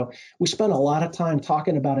 years ago, we spent a lot of time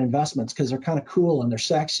talking about investments because they're kind of cool and they're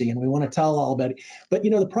sexy and we want to tell all about it. But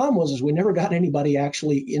the problem was we never got anybody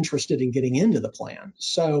actually interested in getting into the plan.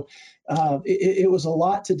 So it was a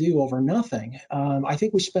lot to do over nothing. I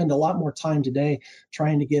think we spend a lot more time today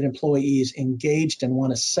trying to get employees engaged and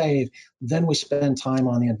want to save than we spend time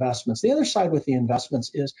on the investments. The other side with the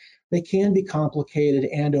investments is they can be complicated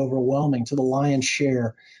and overwhelming to the lion's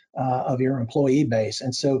share of your employee base.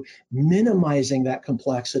 And so minimizing that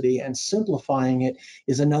complexity and simplifying it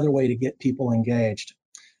is another way to get people engaged.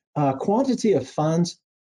 Quantity of funds.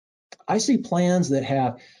 I see plans that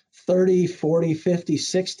have 30, 40, 50,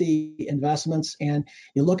 60 investments, and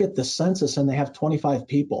you look at the census and they have 25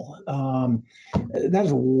 people. That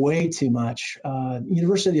is way too much.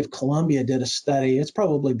 University of Columbia did a study. It's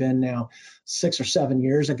probably been now 6 or 7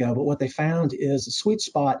 years ago, but what they found is the sweet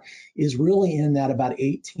spot is really in that about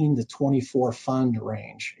 18 to 24 fund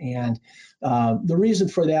range. And the reason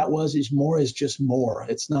for that is more is just more.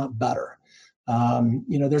 It's not better.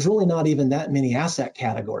 There's really not even that many asset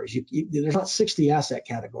categories. There's not 60 asset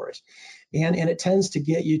categories. And it tends to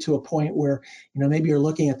get you to a point where, maybe you're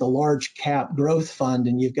looking at the large cap growth fund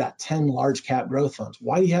and you've got 10 large cap growth funds.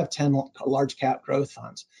 Why do you have 10 large cap growth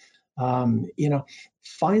funds?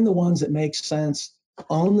 Find the ones that make sense,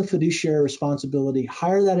 own the fiduciary responsibility,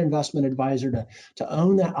 hire that investment advisor to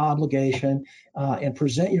own that obligation, and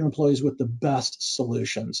present your employees with the best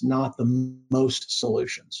solutions, not the most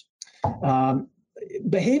solutions.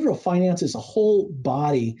 Behavioral finance is a whole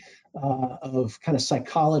body of kind of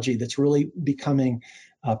psychology that's really becoming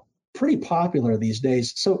pretty popular these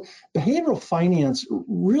days. So behavioral finance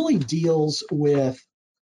really deals with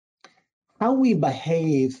how we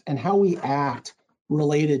behave and how we act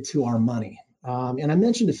related to our money. And I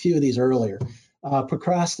mentioned a few of these earlier.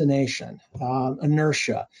 Procrastination,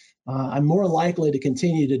 inertia. I'm more likely to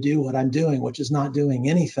continue to do what I'm doing, which is not doing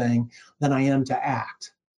anything, than I am to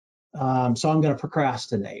act. So I'm going to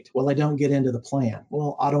procrastinate. Well, I don't get into the plan.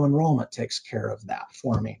 Well, auto enrollment takes care of that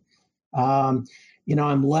for me.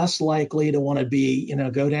 I'm less likely to want to be,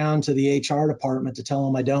 go down to the HR department to tell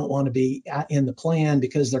them I don't want to be in the plan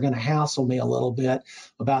because they're going to hassle me a little bit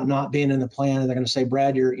about not being in the plan. And they're going to say,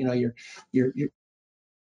 Brad, you're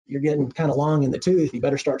getting kind of long in the tooth. You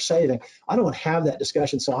better start saving. I don't want to have that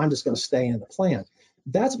discussion, so I'm just going to stay in the plan.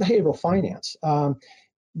 That's behavioral finance.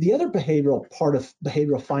 The other behavioral part of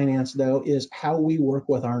behavioral finance, though, is how we work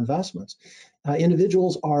with our investments.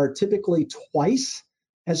 Individuals are typically twice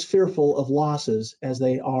as fearful of losses as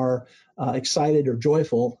they are excited or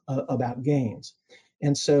joyful about gains.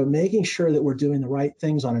 And so making sure that we're doing the right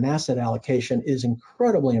things on an asset allocation is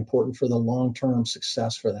incredibly important for the long-term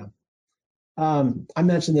success for them. I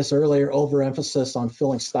mentioned this earlier, overemphasis on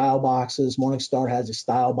filling style boxes. Morningstar has the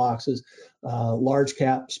style boxes, large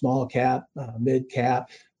cap, small cap, mid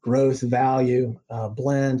cap, growth, value,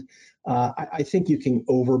 blend. I think you can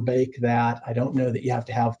overbake that. I don't know that you have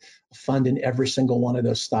to have a fund in every single one of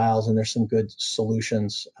those styles, and there's some good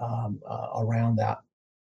solutions around that.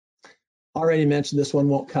 Already mentioned this one,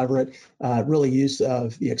 won't cover it. Really use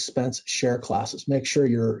of the expense share classes. Make sure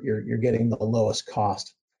you're getting the lowest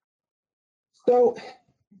cost. So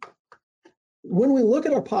when we look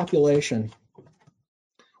at our population,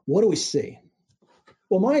 what do we see?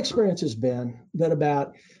 Well, my experience has been that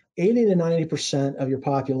about 80 to 90% of your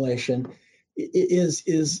population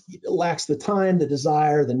lacks the time, the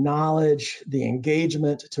desire, the knowledge, the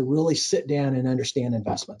engagement to really sit down and understand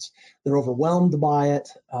investments. They're overwhelmed by it,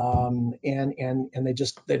 and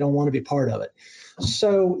they don't want to be part of it.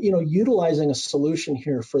 So, utilizing a solution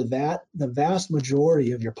here for that, the vast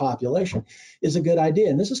majority of your population, is a good idea.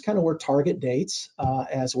 And this is kind of where target dates,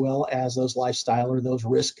 as well as those lifestyle or those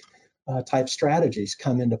risk type strategies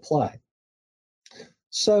come into play.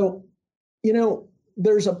 So,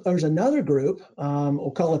 there's another group,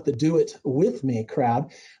 we'll call it the do it with me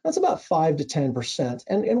crowd. That's about 5 to 10%.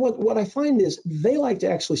 And what I find is they like to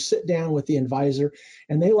actually sit down with the advisor,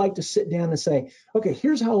 and they like to sit down and say, okay,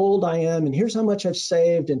 here's how old I am, and here's how much I've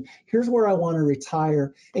saved, and here's where I want to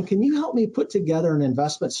retire. And can you help me put together an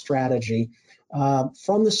investment strategy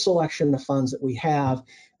from the selection of funds that we have?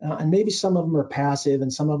 And maybe some of them are passive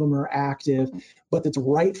and some of them are active, but it's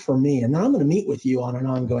right for me. And then I'm going to meet with you on an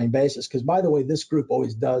ongoing basis, because, by the way, this group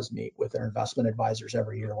always does meet with their investment advisors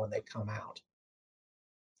every year when they come out.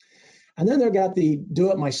 And then they've got the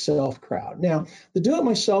do-it-myself crowd. Now, the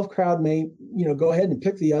do-it-myself crowd may, go ahead and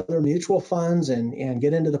pick the other mutual funds and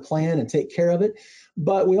get into the plan and take care of it.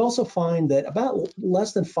 But we also find that about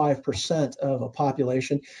less than 5% of a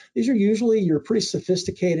population, these are usually your pretty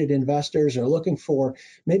sophisticated investors are looking for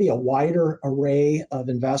maybe a wider array of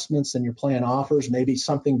investments than your plan offers, maybe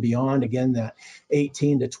something beyond, again, that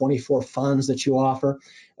 18 to 24 funds that you offer.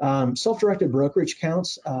 Self-directed brokerage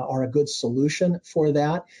accounts are a good solution for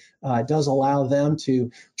that. It does allow them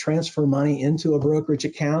to transfer money into a brokerage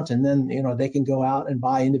account, and then they can go out and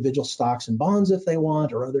buy individual stocks and bonds if they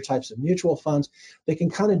want, or other types of mutual funds. They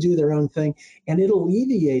can kind of do their own thing, and it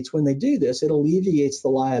alleviates, when they do this, it alleviates the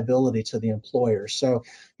liability to the employer. So,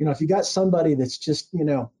 if you got somebody that's just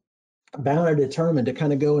bound or determined to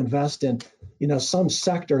kind of go invest in some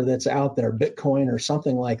sector that's out there, Bitcoin or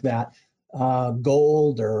something like that,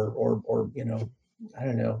 gold or I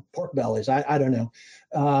don't know, pork bellies. I don't know.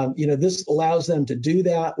 This allows them to do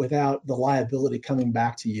that without the liability coming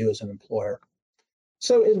back to you as an employer.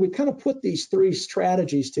 So as we kind of put these three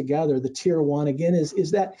strategies together, the tier one, again,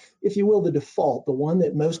 is that, if you will, the default, the one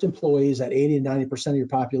that most employees, that 80 to 90% of your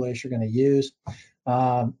population are going to use.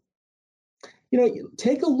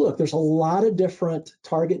 Take a look. There's a lot of different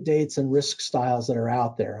target dates and risk styles that are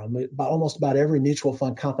out there. Almost about every mutual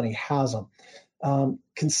fund company has them.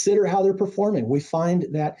 Consider how they're performing. We find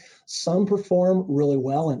that some perform really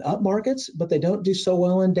well in up markets, but they don't do so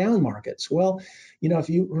well in down markets. Well, if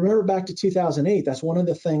you remember back to 2008, that's one of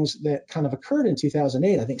the things that kind of occurred in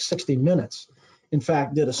 2008. I think 60 Minutes, in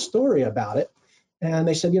fact, did a story about it. And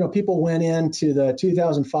they said, people went into the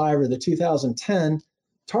 2005 or the 2010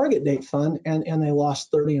 target date fund and they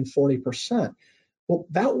lost 30 and 40%. Well,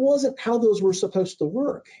 that wasn't how those were supposed to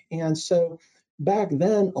work. And so back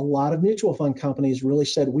then, a lot of mutual fund companies really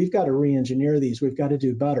said, we've got to re-engineer these. We've got to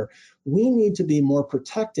do better. We need to be more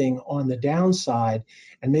protecting on the downside.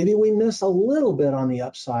 And maybe we miss a little bit on the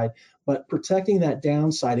upside, but protecting that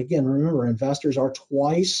downside. Again, remember, investors are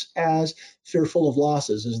twice as fearful of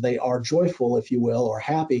losses as they are joyful, if you will, or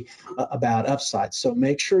happy about upside. So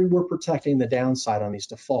make sure we're protecting the downside on these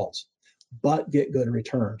defaults, but get good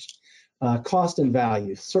returns. Cost and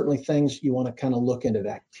value, certainly things you want to kind of look into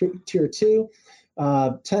that. Tier two,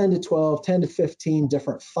 10 to 12, 10 to 15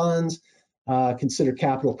 different funds. Consider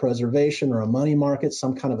capital preservation or a money market,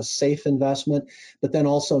 some kind of a safe investment, but then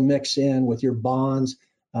also mix in with your bonds,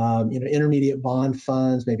 intermediate bond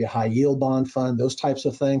funds, maybe a high yield bond fund, those types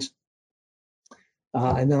of things.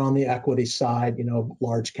 And then on the equity side,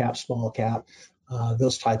 large cap, small cap,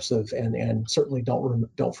 those types of, and certainly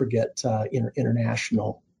don't forget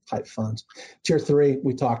international type funds. Tier three,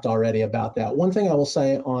 we talked already about that. One thing I will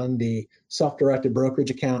say on the self-directed brokerage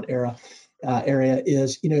account area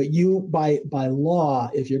is, you by law,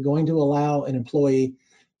 if you're going to allow an employee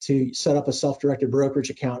to set up a self-directed brokerage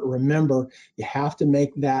account, remember, you have to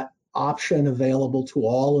make that option available to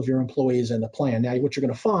all of your employees in the plan. Now, what you're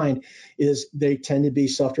going to find is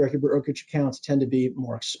self-directed brokerage accounts tend to be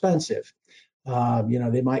more expensive.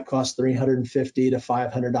 They might cost $350 to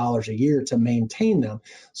 $500 a year to maintain them.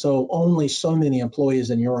 So only so many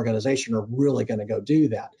employees in your organization are really going to go do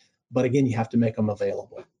that. But again, you have to make them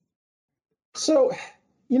available. So,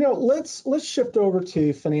 let's shift over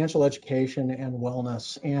to financial education and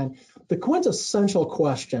wellness. And the quintessential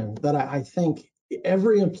question that I think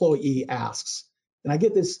every employee asks, and I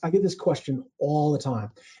get this question all the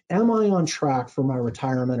time: am I on track for my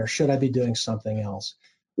retirement, or should I be doing something else?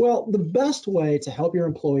 Well, the best way to help your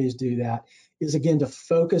employees do that is again to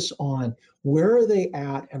focus on where are they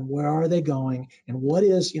at and where are they going, and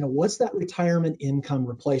what's that retirement income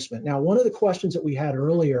replacement. Now, one of the questions that we had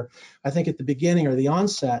earlier, I think at the beginning or the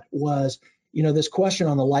onset, was this question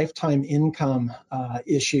on the lifetime income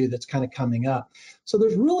issue that's kind of coming up. So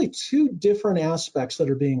there's really two different aspects that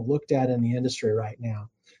are being looked at in the industry right now.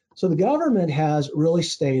 So the government has really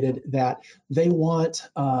stated that they want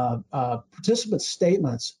participant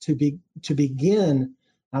statements to begin,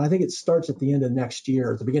 and I think it starts at the end of next year,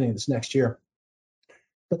 or at the beginning of this next year.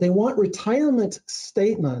 But they want retirement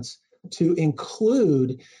statements to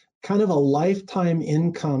include kind of a lifetime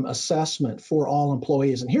income assessment for all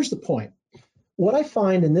employees. And here's the point. What I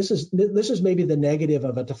find, and this is maybe the negative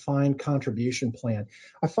of a defined contribution plan,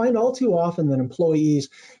 I find all too often that employees,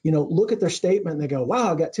 look at their statement and they go,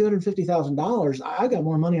 wow, I got $250,000. I got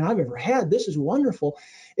more money than I've ever had. This is wonderful.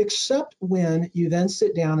 Except when you then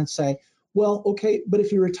sit down and say, well, okay, but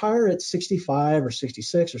if you retire at 65 or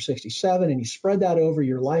 66 or 67 and you spread that over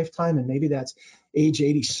your lifetime, and maybe that's age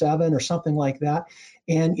 87 or something like that,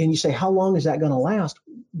 and you say, how long is that going to last?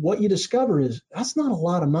 What you discover is that's not a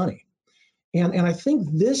lot of money. And I think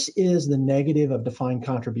this is the negative of defined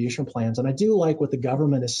contribution plans. And I do like what the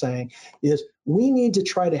government is saying is we need to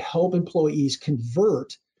try to help employees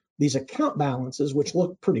convert these account balances, which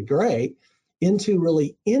look pretty great, into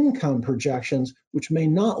really income projections, which may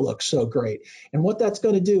not look so great. And what that's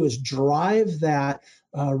going to do is drive that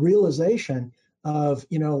realization of,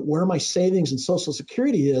 where my savings and Social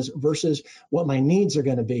Security is versus what my needs are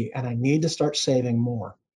going to be. And I need to start saving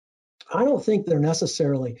more. I don't think they're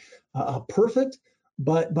necessarily perfect,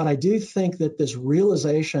 but I do think that this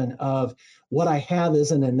realization of what I have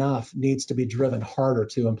isn't enough needs to be driven harder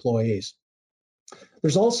to employees.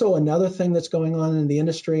 There's also another thing that's going on in the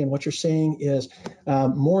industry, and what you're seeing is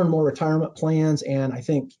more and more retirement plans, and I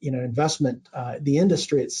think investment. The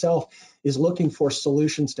industry itself is looking for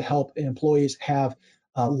solutions to help employees have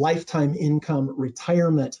lifetime income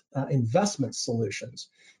retirement investment solutions.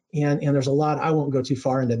 And there's a lot, I won't go too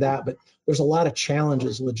far into that, but there's a lot of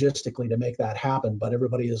challenges logistically to make that happen, but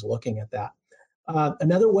everybody is looking at that.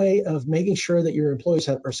 Another way of making sure that your employees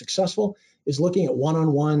are successful is looking at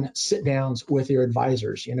one-on-one sit-downs with your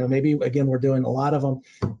advisors. Maybe, again, we're doing a lot of them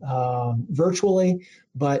virtually,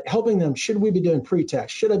 but helping them, should we be doing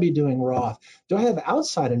pre-tax? Should I be doing Roth? Do I have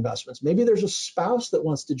outside investments? Maybe there's a spouse that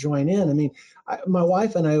wants to join in. I mean, my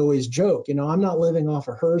wife and I always joke, I'm not living off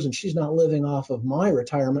of hers and she's not living off of my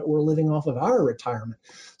retirement. We're living off of our retirement.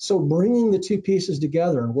 So bringing the two pieces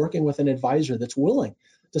together and working with an advisor that's willing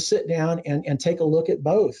to sit down and take a look at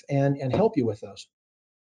both and help you with those.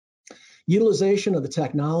 Utilization of the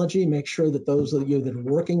technology, make sure that those of you that are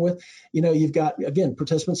working with, you've got, again,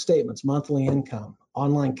 participant statements, monthly income,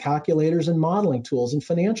 online calculators and modeling tools and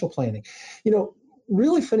financial planning.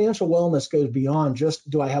 Really financial wellness goes beyond just,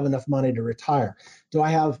 do I have enough money to retire? Do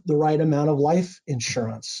I have the right amount of life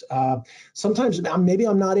insurance? Sometimes maybe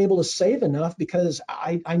I'm not able to save enough because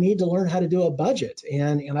I need to learn how to do a budget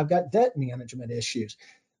and I've got debt management issues.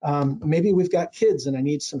 Maybe we've got kids and I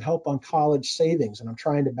need some help on college savings and I'm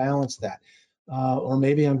trying to balance that. Or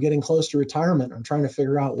maybe I'm getting close to retirement. I'm trying to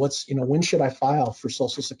figure out when should I file for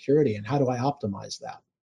Social Security and how do I optimize that?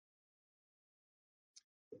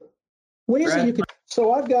 Ways that you can.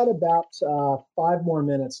 So I've got about 5 more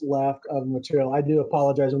minutes left of material. I do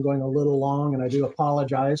apologize. I'm going a little long, and I do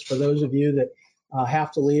apologize for those of you that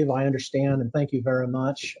have to leave. I understand, and thank you very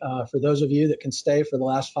much. For those of you that can stay for the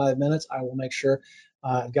last 5 minutes, I will make sure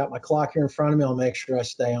I've got my clock here in front of me. I'll make sure I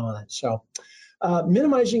stay on it. So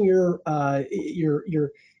minimizing your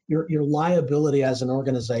liability as an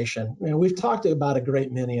organization. We've talked about a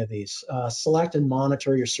great many of these. Select and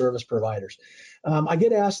monitor your service providers. I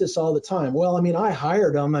get asked this all the time. Well, I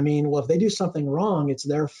hired them. If they do something wrong, it's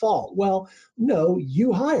their fault. Well, no,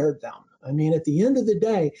 you hired them. At the end of the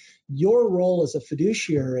day, your role as a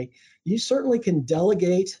fiduciary, you certainly can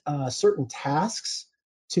delegate certain tasks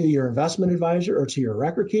to your investment advisor or to your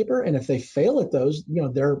record keeper. And if they fail at those,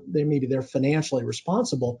 they're financially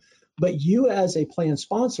responsible. But you as a plan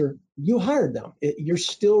sponsor, you hired them. You're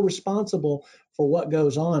still responsible for what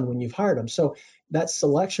goes on when you've hired them. So that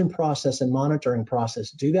selection process and monitoring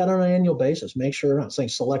process, do that on an annual basis. Make sure, I'm not saying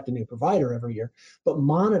select a new provider every year, but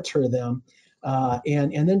monitor them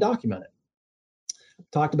and then document it.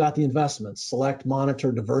 Talked about the investments, select,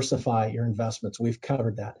 monitor, diversify your investments. We've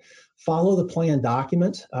covered that. Follow the plan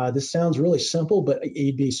document. This sounds really simple, but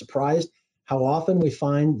you'd be surprised how often we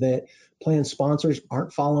find that plan sponsors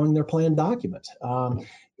aren't following their plan document.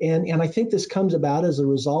 And I think this comes about as a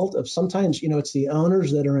result of sometimes, it's the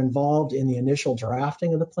owners that are involved in the initial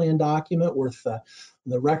drafting of the plan document with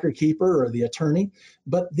the record keeper or the attorney,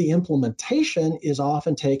 but the implementation is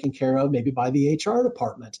often taken care of maybe by the HR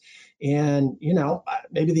department. And,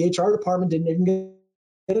 maybe the HR department didn't even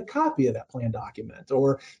get a copy of that plan document,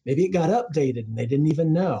 or maybe it got updated and they didn't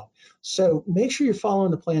even know. So make sure you're following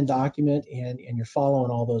the plan document and you're following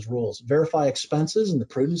all those rules. Verify expenses and the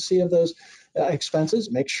prudency of those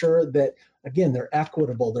expenses. Make sure that, again, they're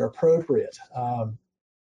equitable, they're appropriate.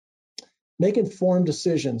 Make informed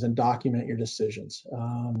decisions and document your decisions.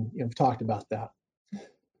 We've talked about that.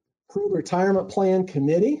 Approve retirement plan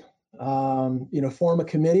committee. Form a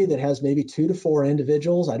committee that has maybe 2 to 4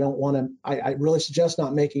 individuals. I really suggest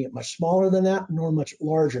not making it much smaller than that, nor much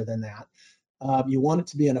larger than that. You want it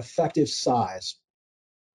to be an effective size.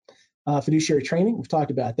 Fiduciary training, we've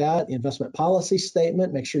talked about that. The investment policy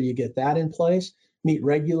statement, make sure you get that in place. Meet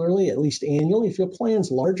regularly, at least annually. If your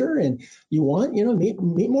plan's larger and you want,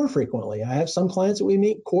 meet more frequently. I have some clients that we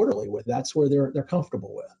meet quarterly with. That's where they're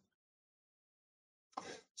comfortable with.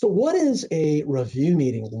 So what does a review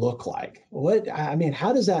meeting look like?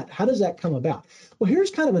 How does that come about? Well, here's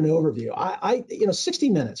kind of an overview. 60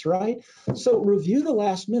 minutes, right? So review the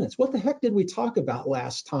last minutes. What the heck did we talk about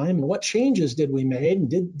last time, and what changes did we make? And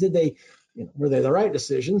did they, were they the right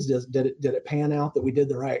decisions? Did it pan out that we did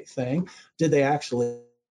the right thing? Did they actually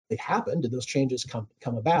happen? Did those changes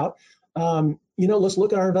come about? Let's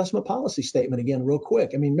look at our investment policy statement again real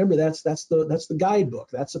quick. Remember, that's the guidebook.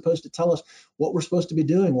 That's supposed to tell us what we're supposed to be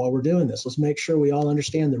doing while we're doing this. Let's make sure we all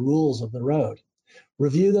understand the rules of the road.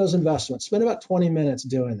 Review those investments. Spend about 20 minutes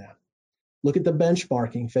doing that. Look at the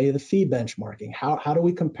benchmarking, the fee benchmarking. How do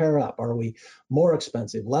we compare up? Are we more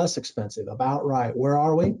expensive, less expensive, about right? Where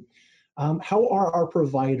are we? How are our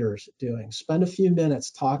providers doing? Spend a few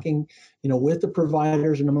minutes talking, with the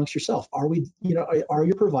providers and amongst yourself. Are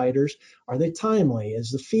your providers, are they timely?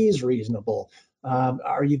 Is the fees reasonable?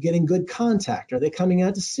 Are you getting good contact? Are they coming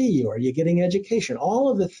out to see you? Are you getting education? All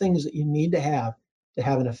of the things that you need to have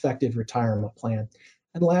an effective retirement plan.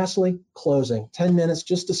 And lastly, closing. 10 minutes,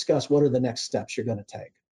 just discuss what are the next steps you're going to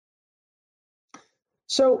take.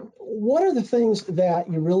 So what are the things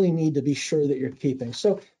that you really need to be sure that you're keeping?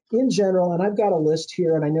 So in general, and I've got a list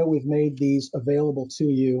here, and I know we've made these available to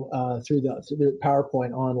you through the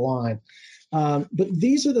PowerPoint online. But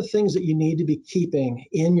these are the things that you need to be keeping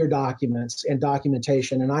in your documents and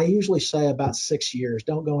documentation. And I usually say about 6 years.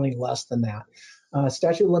 Don't go any less than that.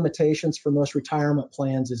 Statute of limitations for most retirement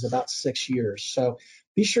plans is about 6 years. So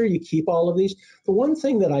be sure you keep all of these. The one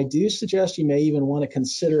thing that I do suggest you may even want to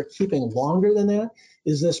consider keeping longer than that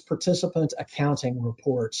is this participant accounting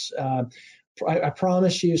reports. I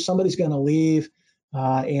promise you, somebody's going to leave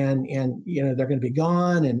and they're going to be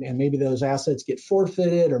gone, and maybe those assets get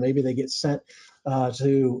forfeited, or maybe they get sent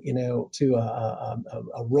to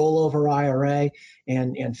a rollover IRA,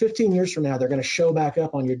 and 15 years from now they're going to show back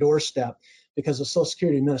up on your doorstep because the Social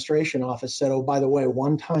Security Administration office said, oh, by the way,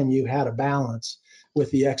 one time you had a balance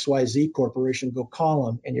with the XYZ Corporation, go call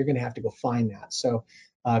them, and you're going to have to go find that. So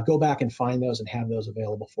go back and find those and have those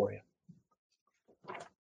available for you.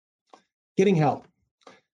 Getting help.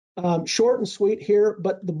 Short and sweet here,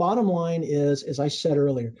 but the bottom line is, as I said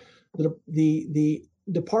earlier, the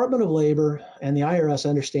Department of Labor and the IRS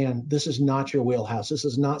understand this is not your wheelhouse. This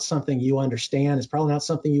is not something you understand. It's probably not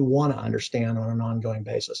something you want to understand on an ongoing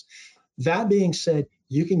basis. That being said,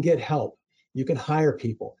 you can get help. You can hire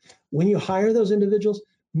people. When you hire those individuals,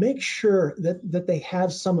 make sure that they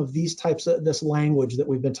have some of these types of this language that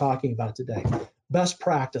we've been talking about today. Best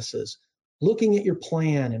practices, looking at your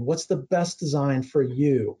plan and what's the best design for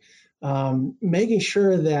you. Making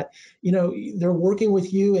sure that they're working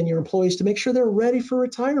with you and your employees to make sure they're ready for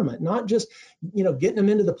retirement, not just getting them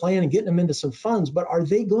into the plan and getting them into some funds, but are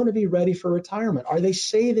they going to be ready for retirement? Are they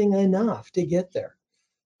saving enough to get there?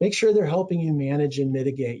 Make sure they're helping you manage and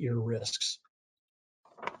mitigate your risks.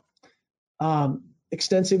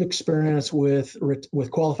 Extensive experience with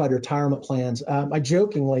qualified retirement plans. I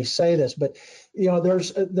jokingly say this, but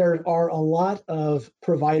there are a lot of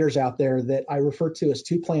providers out there that I refer to as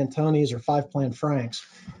 2-plan Tonys or 5-plan Franks.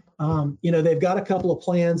 They've got a couple of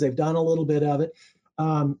plans, they've done a little bit of it.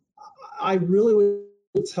 I really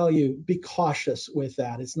would tell you, be cautious with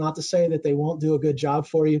that. It's not to say that they won't do a good job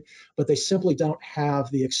for you, but they simply don't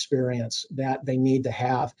have the experience that they need to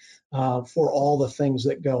have for all the things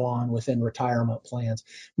that go on within retirement plans.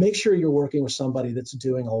 Make sure you're working with somebody that's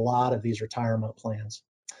doing a lot of these retirement plans.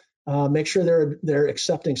 Make sure they're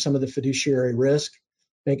accepting some of the fiduciary risk.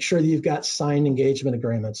 Make sure that you've got signed engagement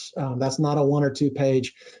agreements. That's not a 1 or 2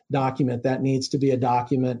 page document. That needs to be a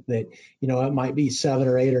document that, it might be 7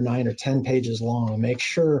 or 8 or 9 or 10 pages long. Make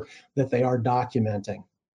sure that they are documenting.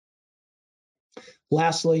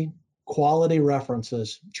 Lastly, quality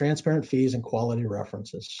references, transparent fees and quality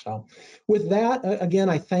references. So with that, again,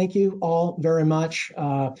 I thank you all very much.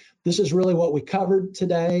 This is really what we covered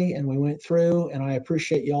today and we went through, and I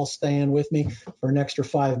appreciate you all staying with me for an extra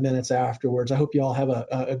 5 minutes afterwards. I hope you all have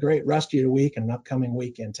a great rest of your week and an upcoming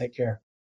weekend. Take care.